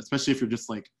information, especially if you're just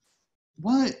like,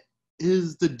 what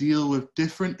is the deal with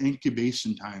different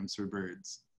incubation times for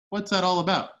birds? What's that all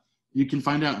about? You can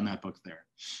find out in that book there.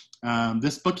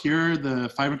 This book here, the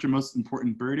 500 Most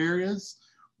Important Bird Areas,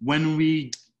 when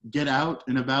we get out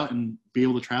and about and be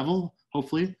able to travel,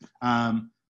 hopefully.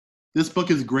 This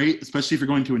book is great, especially if you're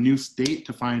going to a new state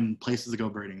to find places to go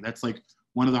birding. That's like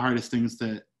one of the hardest things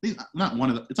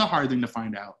it's a hard thing to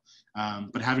find out.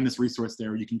 But having this resource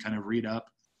there, you can kind of read up,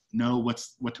 know what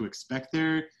to expect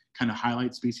there, kind of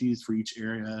highlight species for each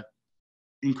area.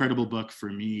 Incredible book for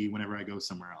me whenever I go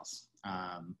somewhere else.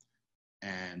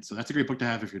 And so that's a great book to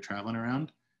have if you're traveling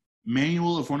around.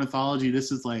 Manual of Ornithology,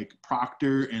 this is like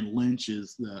Proctor and Lynch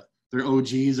they're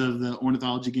OGs of the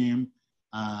ornithology game.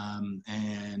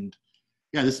 And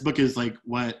yeah, this book is like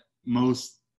what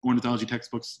most ornithology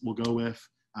textbooks will go with.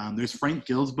 There's Frank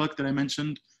Gill's book that I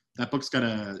mentioned. That book's got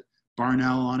a barn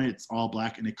owl on it. It's all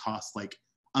black and it costs like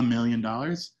 $1 million.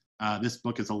 This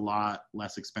book is a lot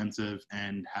less expensive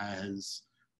and has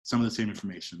some of the same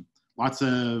information. Lots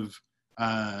of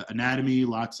anatomy,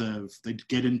 they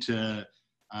get into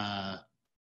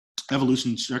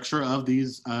evolution structure of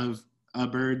these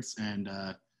birds, and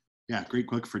yeah, great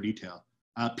book for detail.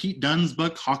 Pete Dunn's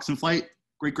book, Hawks in Flight,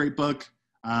 great book.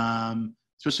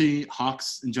 Especially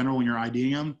hawks in general, when you're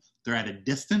IDing them, they're at a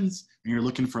distance and you're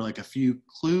looking for like a few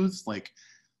clues. Like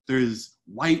there's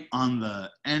white on the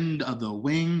end of the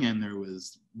wing and there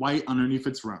was white underneath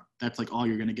its rump. That's like all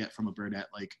you're gonna get from a bird at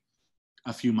like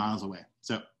a few miles away.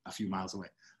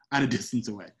 At a distance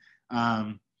away.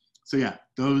 So yeah,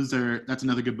 that's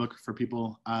another good book for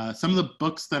people. Some of the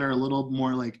books that are a little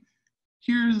more like,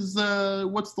 here's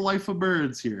what's the life of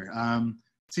birds here.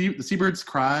 The Seabird's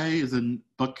Cry is a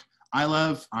book I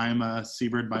love. I'm a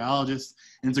seabird biologist,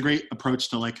 and it's a great approach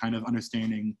to like kind of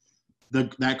understanding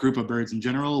that group of birds in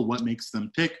general, what makes them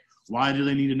tick, why do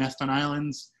they need to nest on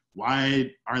islands,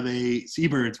 why are they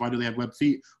seabirds, why do they have webbed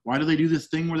feet, why do they do this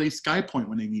thing where they sky point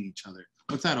when they meet each other,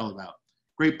 what's that all about?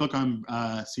 Great book on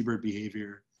seabird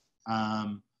behavior.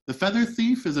 The Feather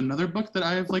Thief is another book that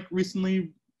I've like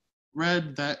recently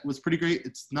read that was pretty great.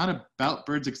 It's not about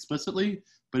birds explicitly,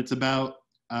 but it's about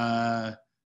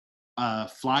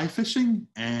fly fishing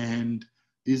and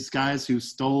these guys who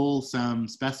stole some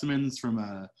specimens from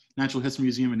a natural history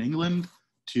museum in England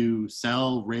to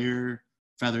sell rare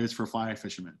feathers for fly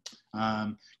fishermen.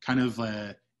 Kind of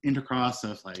a intercross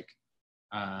of like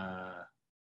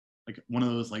one of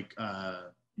those like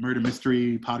murder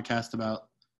mystery podcasts about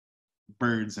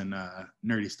birds and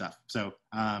nerdy stuff. So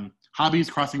hobbies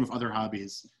crossing with other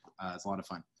hobbies is a lot of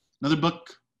fun. Another book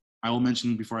I will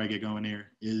mention before I get going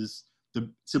here is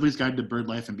The Sibley's Guide to Bird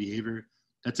Life and Behavior.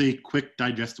 That's a quick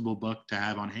digestible book to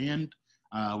have on hand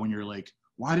when you're like,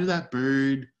 why did that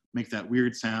bird make that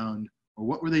weird sound? Or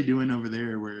what were they doing over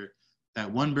there where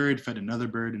that one bird fed another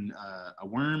bird and a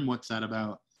worm? What's that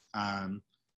about?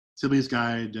 Sibley's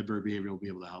Guide to Bird Behavior will be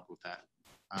able to help with that.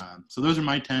 So those are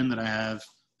my 10 that I have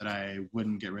that I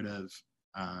wouldn't get rid of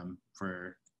I'd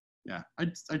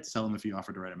sell them if you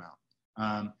offered to write them out.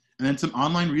 And then some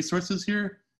online resources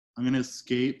here. I'm gonna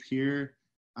escape here.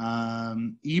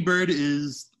 eBird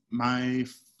is my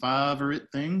favorite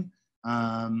thing.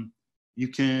 Can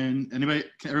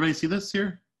everybody see this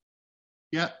here?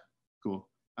 Yeah, cool.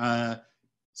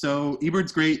 So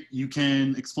eBird's great. You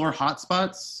can explore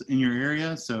hotspots in your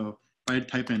area. So if I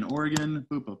type in Oregon,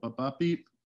 boop, boop, boop, boop, beep.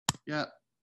 Yeah.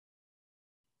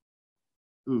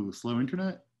 Ooh, slow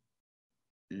internet.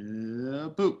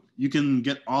 Boop. You can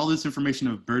get all this information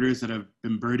of birders that have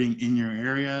been birding in your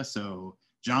area. So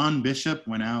John Bishop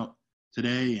went out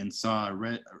today and saw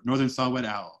a northern saw-whet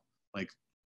owl. Like,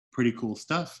 pretty cool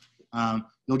stuff.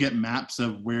 You'll get maps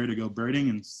of where to go birding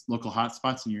and local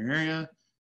hotspots in your area.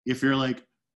 If you're like,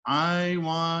 I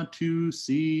want to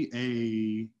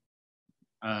see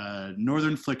a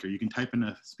northern flicker, you can type in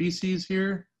a species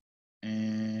here,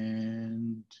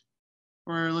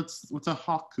 or what's a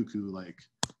hawk cuckoo like?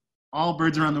 All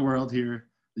birds around the world here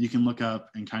that you can look up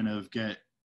and kind of get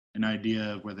an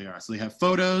idea of where they are. So they have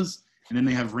photos, and then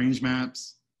they have range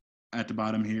maps at the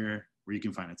bottom here where you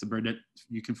can find it. It's a bird that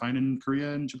you can find in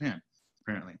Korea and Japan,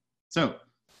 apparently. So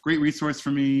great resource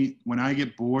for me when I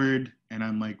get bored and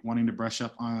I'm like wanting to brush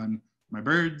up on my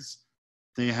birds.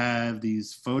 They have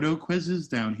these photo quizzes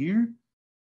down here.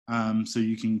 So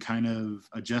you can kind of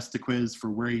adjust the quiz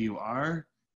for where you are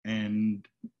and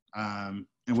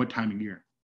what time of year.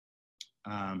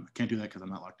 I can't do that because I'm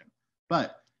not logged in.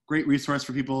 But great resource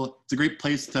for people. It's a great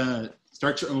place to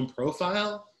start your own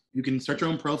profile. You can start your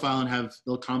own profile and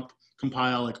they'll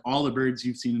compile like all the birds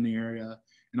you've seen in the area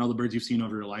and all the birds you've seen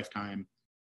over your lifetime.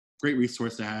 Great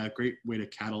resource to have, great way to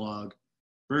catalog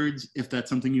birds if that's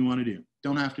something you want to do.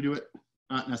 Don't have to do it,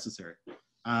 not necessary.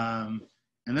 And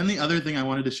then the other thing I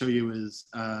wanted to show you is,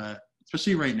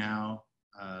 especially right now,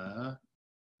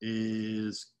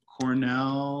 is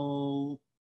Cornell.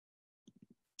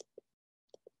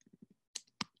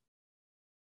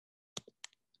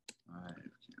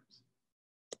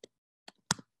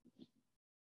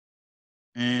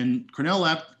 And Cornell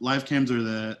live cams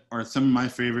are some of my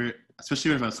favorite,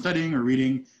 especially if I was studying or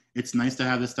reading. It's nice to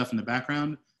have this stuff in the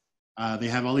background. They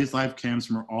have all these live cams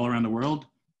from all around the world.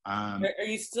 Are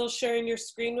you still sharing your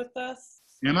screen with us?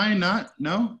 Am I not?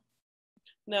 No?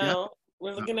 No, yeah.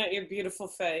 We're looking at your beautiful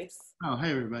face. Oh,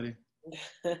 hey everybody.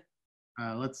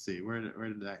 Let's see, where did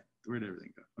everything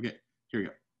go? Okay, here we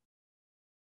go.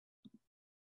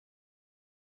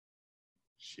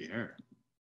 Share.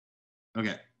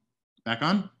 Okay. Back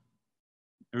on?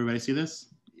 Everybody see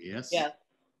this? Yes? Yeah.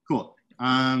 Cool.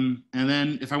 And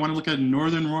then if I want to look at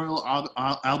northern royal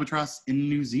albatross in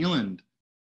New Zealand.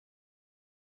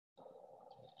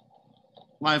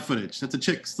 Live footage. That's a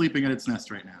chick sleeping at its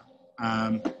nest right now.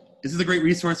 This is a great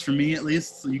resource for me, at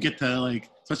least. So you get to,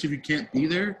 like, especially if you can't be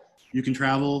there, you can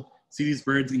travel, see these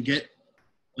birds, and get,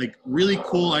 like, really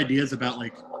cool ideas about,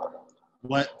 like,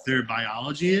 what their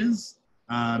biology is.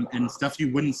 And stuff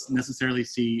you wouldn't necessarily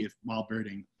see while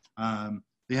birding.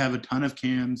 They have a ton of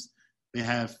cams. They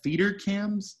have feeder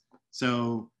cams.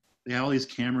 So they have all these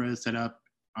cameras set up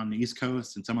on the East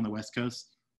Coast and some on the West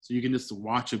Coast. So you can just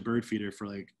watch a bird feeder for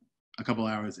like a couple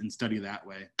hours and study that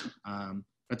way.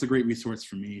 That's a great resource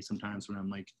for me sometimes when I'm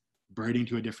like birding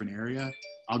to a different area.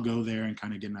 I'll go there and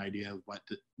kind of get an idea of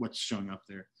what's showing up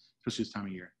there, especially this time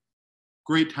of year.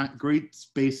 Great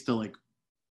space to like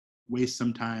waste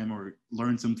some time or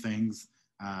learn some things.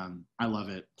 I love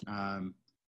it.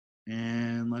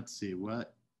 And let's see,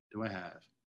 what do I have?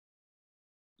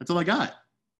 That's all I got.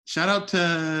 Shout out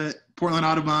to Portland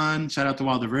Audubon. Shout out to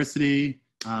Wild Diversity.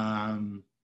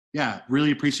 Yeah,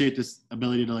 really appreciate this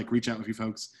ability to like reach out with you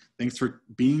folks. Thanks for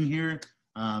being here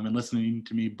and listening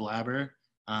to me blabber.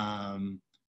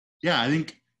 Yeah, I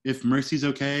think if Mercy's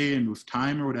okay and with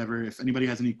time or whatever, if anybody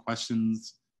has any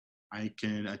questions, I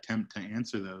can attempt to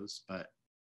answer those. But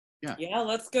yeah. Yeah,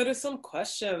 let's go to some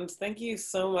questions. Thank you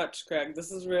so much, Greg.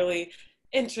 This is really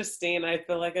interesting. I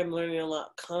feel like I'm learning a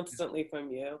lot constantly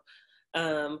from you.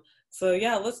 So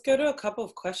yeah, let's go to a couple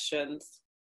of questions,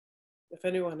 if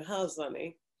anyone has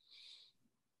any.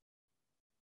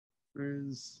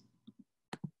 Where's...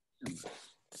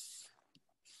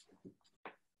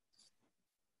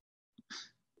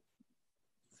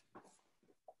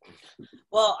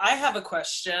 Well, I have a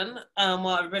question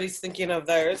while everybody's thinking of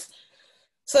theirs.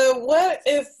 So what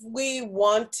if we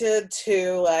wanted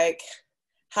to like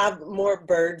have more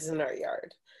birds in our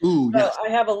yard? Ooh, yes. So I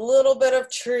have a little bit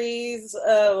of trees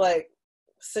like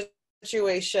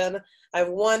situation. I have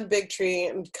one big tree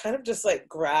and kind of just like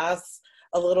grass,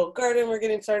 a little garden we're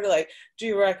getting started. Like, do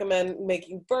you recommend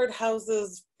making bird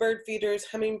houses, bird feeders,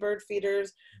 hummingbird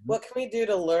feeders? Mm-hmm. What can we do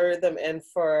to lure them in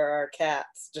for our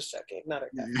cats? Just joking, not our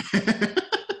cats.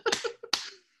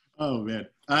 Oh man,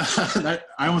 I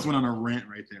almost went on a rant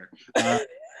right there.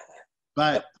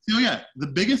 But so yeah, the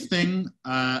biggest thing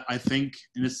I think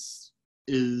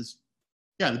the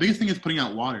biggest thing is putting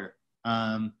out water.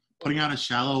 Putting out a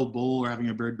shallow bowl or having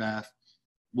a bird bath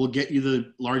will get you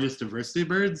the largest diversity of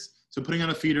birds. So putting out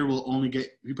a feeder will only get,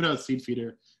 if you put out a seed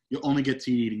feeder, you'll only get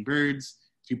seed-eating birds.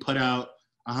 If you put out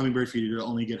a hummingbird feeder, you'll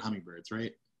only get hummingbirds,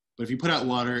 right? But if you put out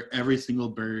water, every single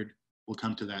bird will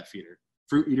come to that feeder.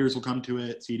 Fruit eaters will come to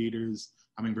it, seed eaters,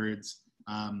 hummingbirds.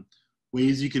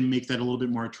 Ways you can make that a little bit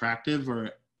more attractive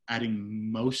or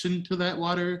adding motion to that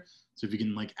water. So if you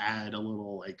can like add a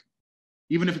little like,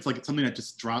 even if it's like something that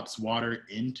just drops water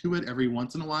into it every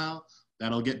once in a while,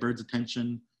 that'll get birds'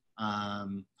 attention.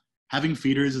 Having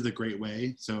feeders is a great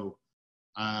way. So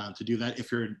to do that if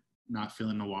you're not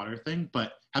feeling the water thing,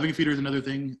 but having a feeder is another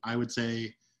thing. I would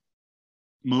say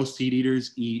most seed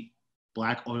eaters eat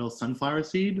black oil sunflower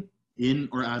seed in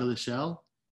or out of the shell.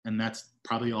 And that's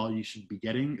probably all you should be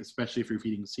getting, especially if you're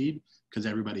feeding seed, because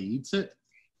everybody eats it.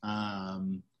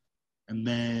 And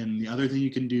then the other thing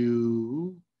you can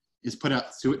do is put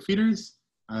out suet feeders.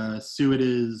 Suet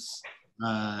is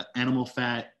animal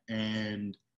fat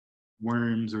and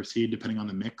worms or seed, depending on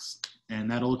the mix. And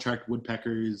that'll attract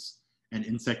woodpeckers and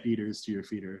insect eaters to your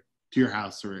feeder, to your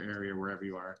house or area, wherever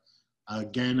you are.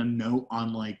 Again, a note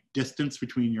on like distance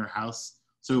between your house.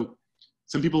 So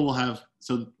some people will have,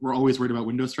 so we're always worried about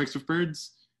window strikes with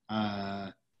birds.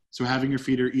 So having your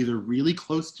feeder either really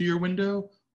close to your window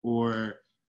or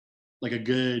like a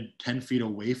good 10 feet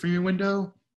away from your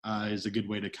window is a good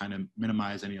way to kind of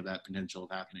minimize any of that potential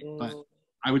of happening. But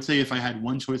I would say if I had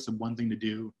one choice of one thing to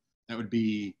do, that would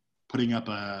be putting out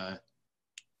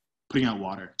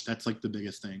water. That's like the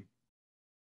biggest thing.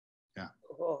 Yeah.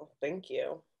 Cool. Thank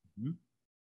you. Mm-hmm.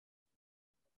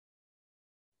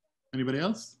 Anybody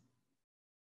else?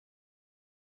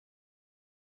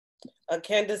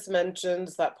 Candace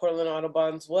mentions that Portland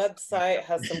Audubon's website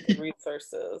has some good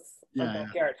resources on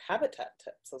backyard habitat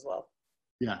tips as well.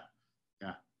 Yeah.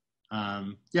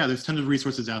 There's tons of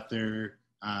resources out there.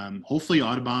 Hopefully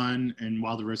Audubon and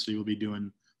Wild Diversity will be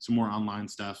doing some more online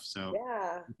stuff. So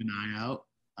keep an eye out.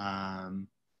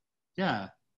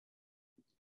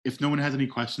 If no one has any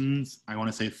questions, I want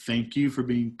to say thank you for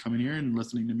coming here and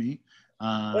listening to me.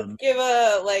 Let's give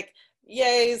a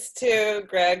yays to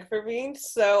Greg for being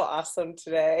so awesome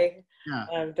today.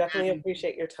 Definitely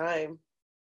appreciate your time.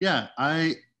 If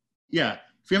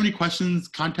you have any questions,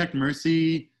 contact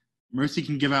Mercy. Mercy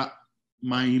can give out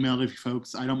my email to you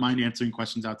folks. I don't mind answering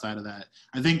questions outside of that.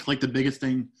 I think like the biggest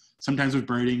thing sometimes with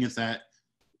birding is that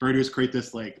birders create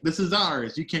this this is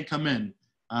ours, you can't come in.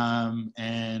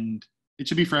 And it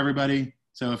should be for everybody.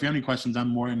 So if you have any questions, I'm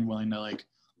more than willing to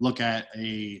look at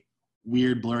a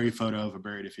weird blurry photo of a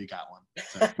bird if you got one.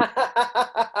 So.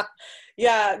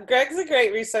 Yeah, Greg's a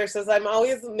great resource. I'm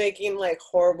always making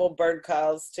horrible bird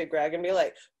calls to Greg and be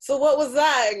like, so what was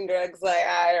that? And Greg's like,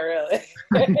 I don't really.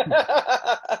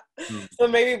 So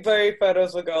maybe blurry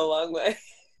photos will go a long way.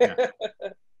 Yeah.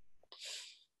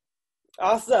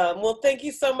 Awesome. Well, thank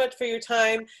you so much for your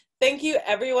time. Thank you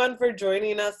everyone for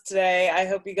joining us today. I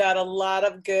hope you got a lot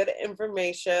of good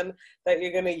information that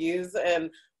you're going to use, and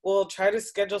we'll try to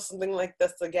schedule something like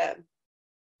this again.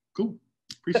 Cool.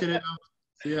 Appreciate it.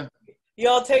 See ya. You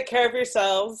all take care of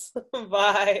yourselves.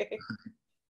 Bye.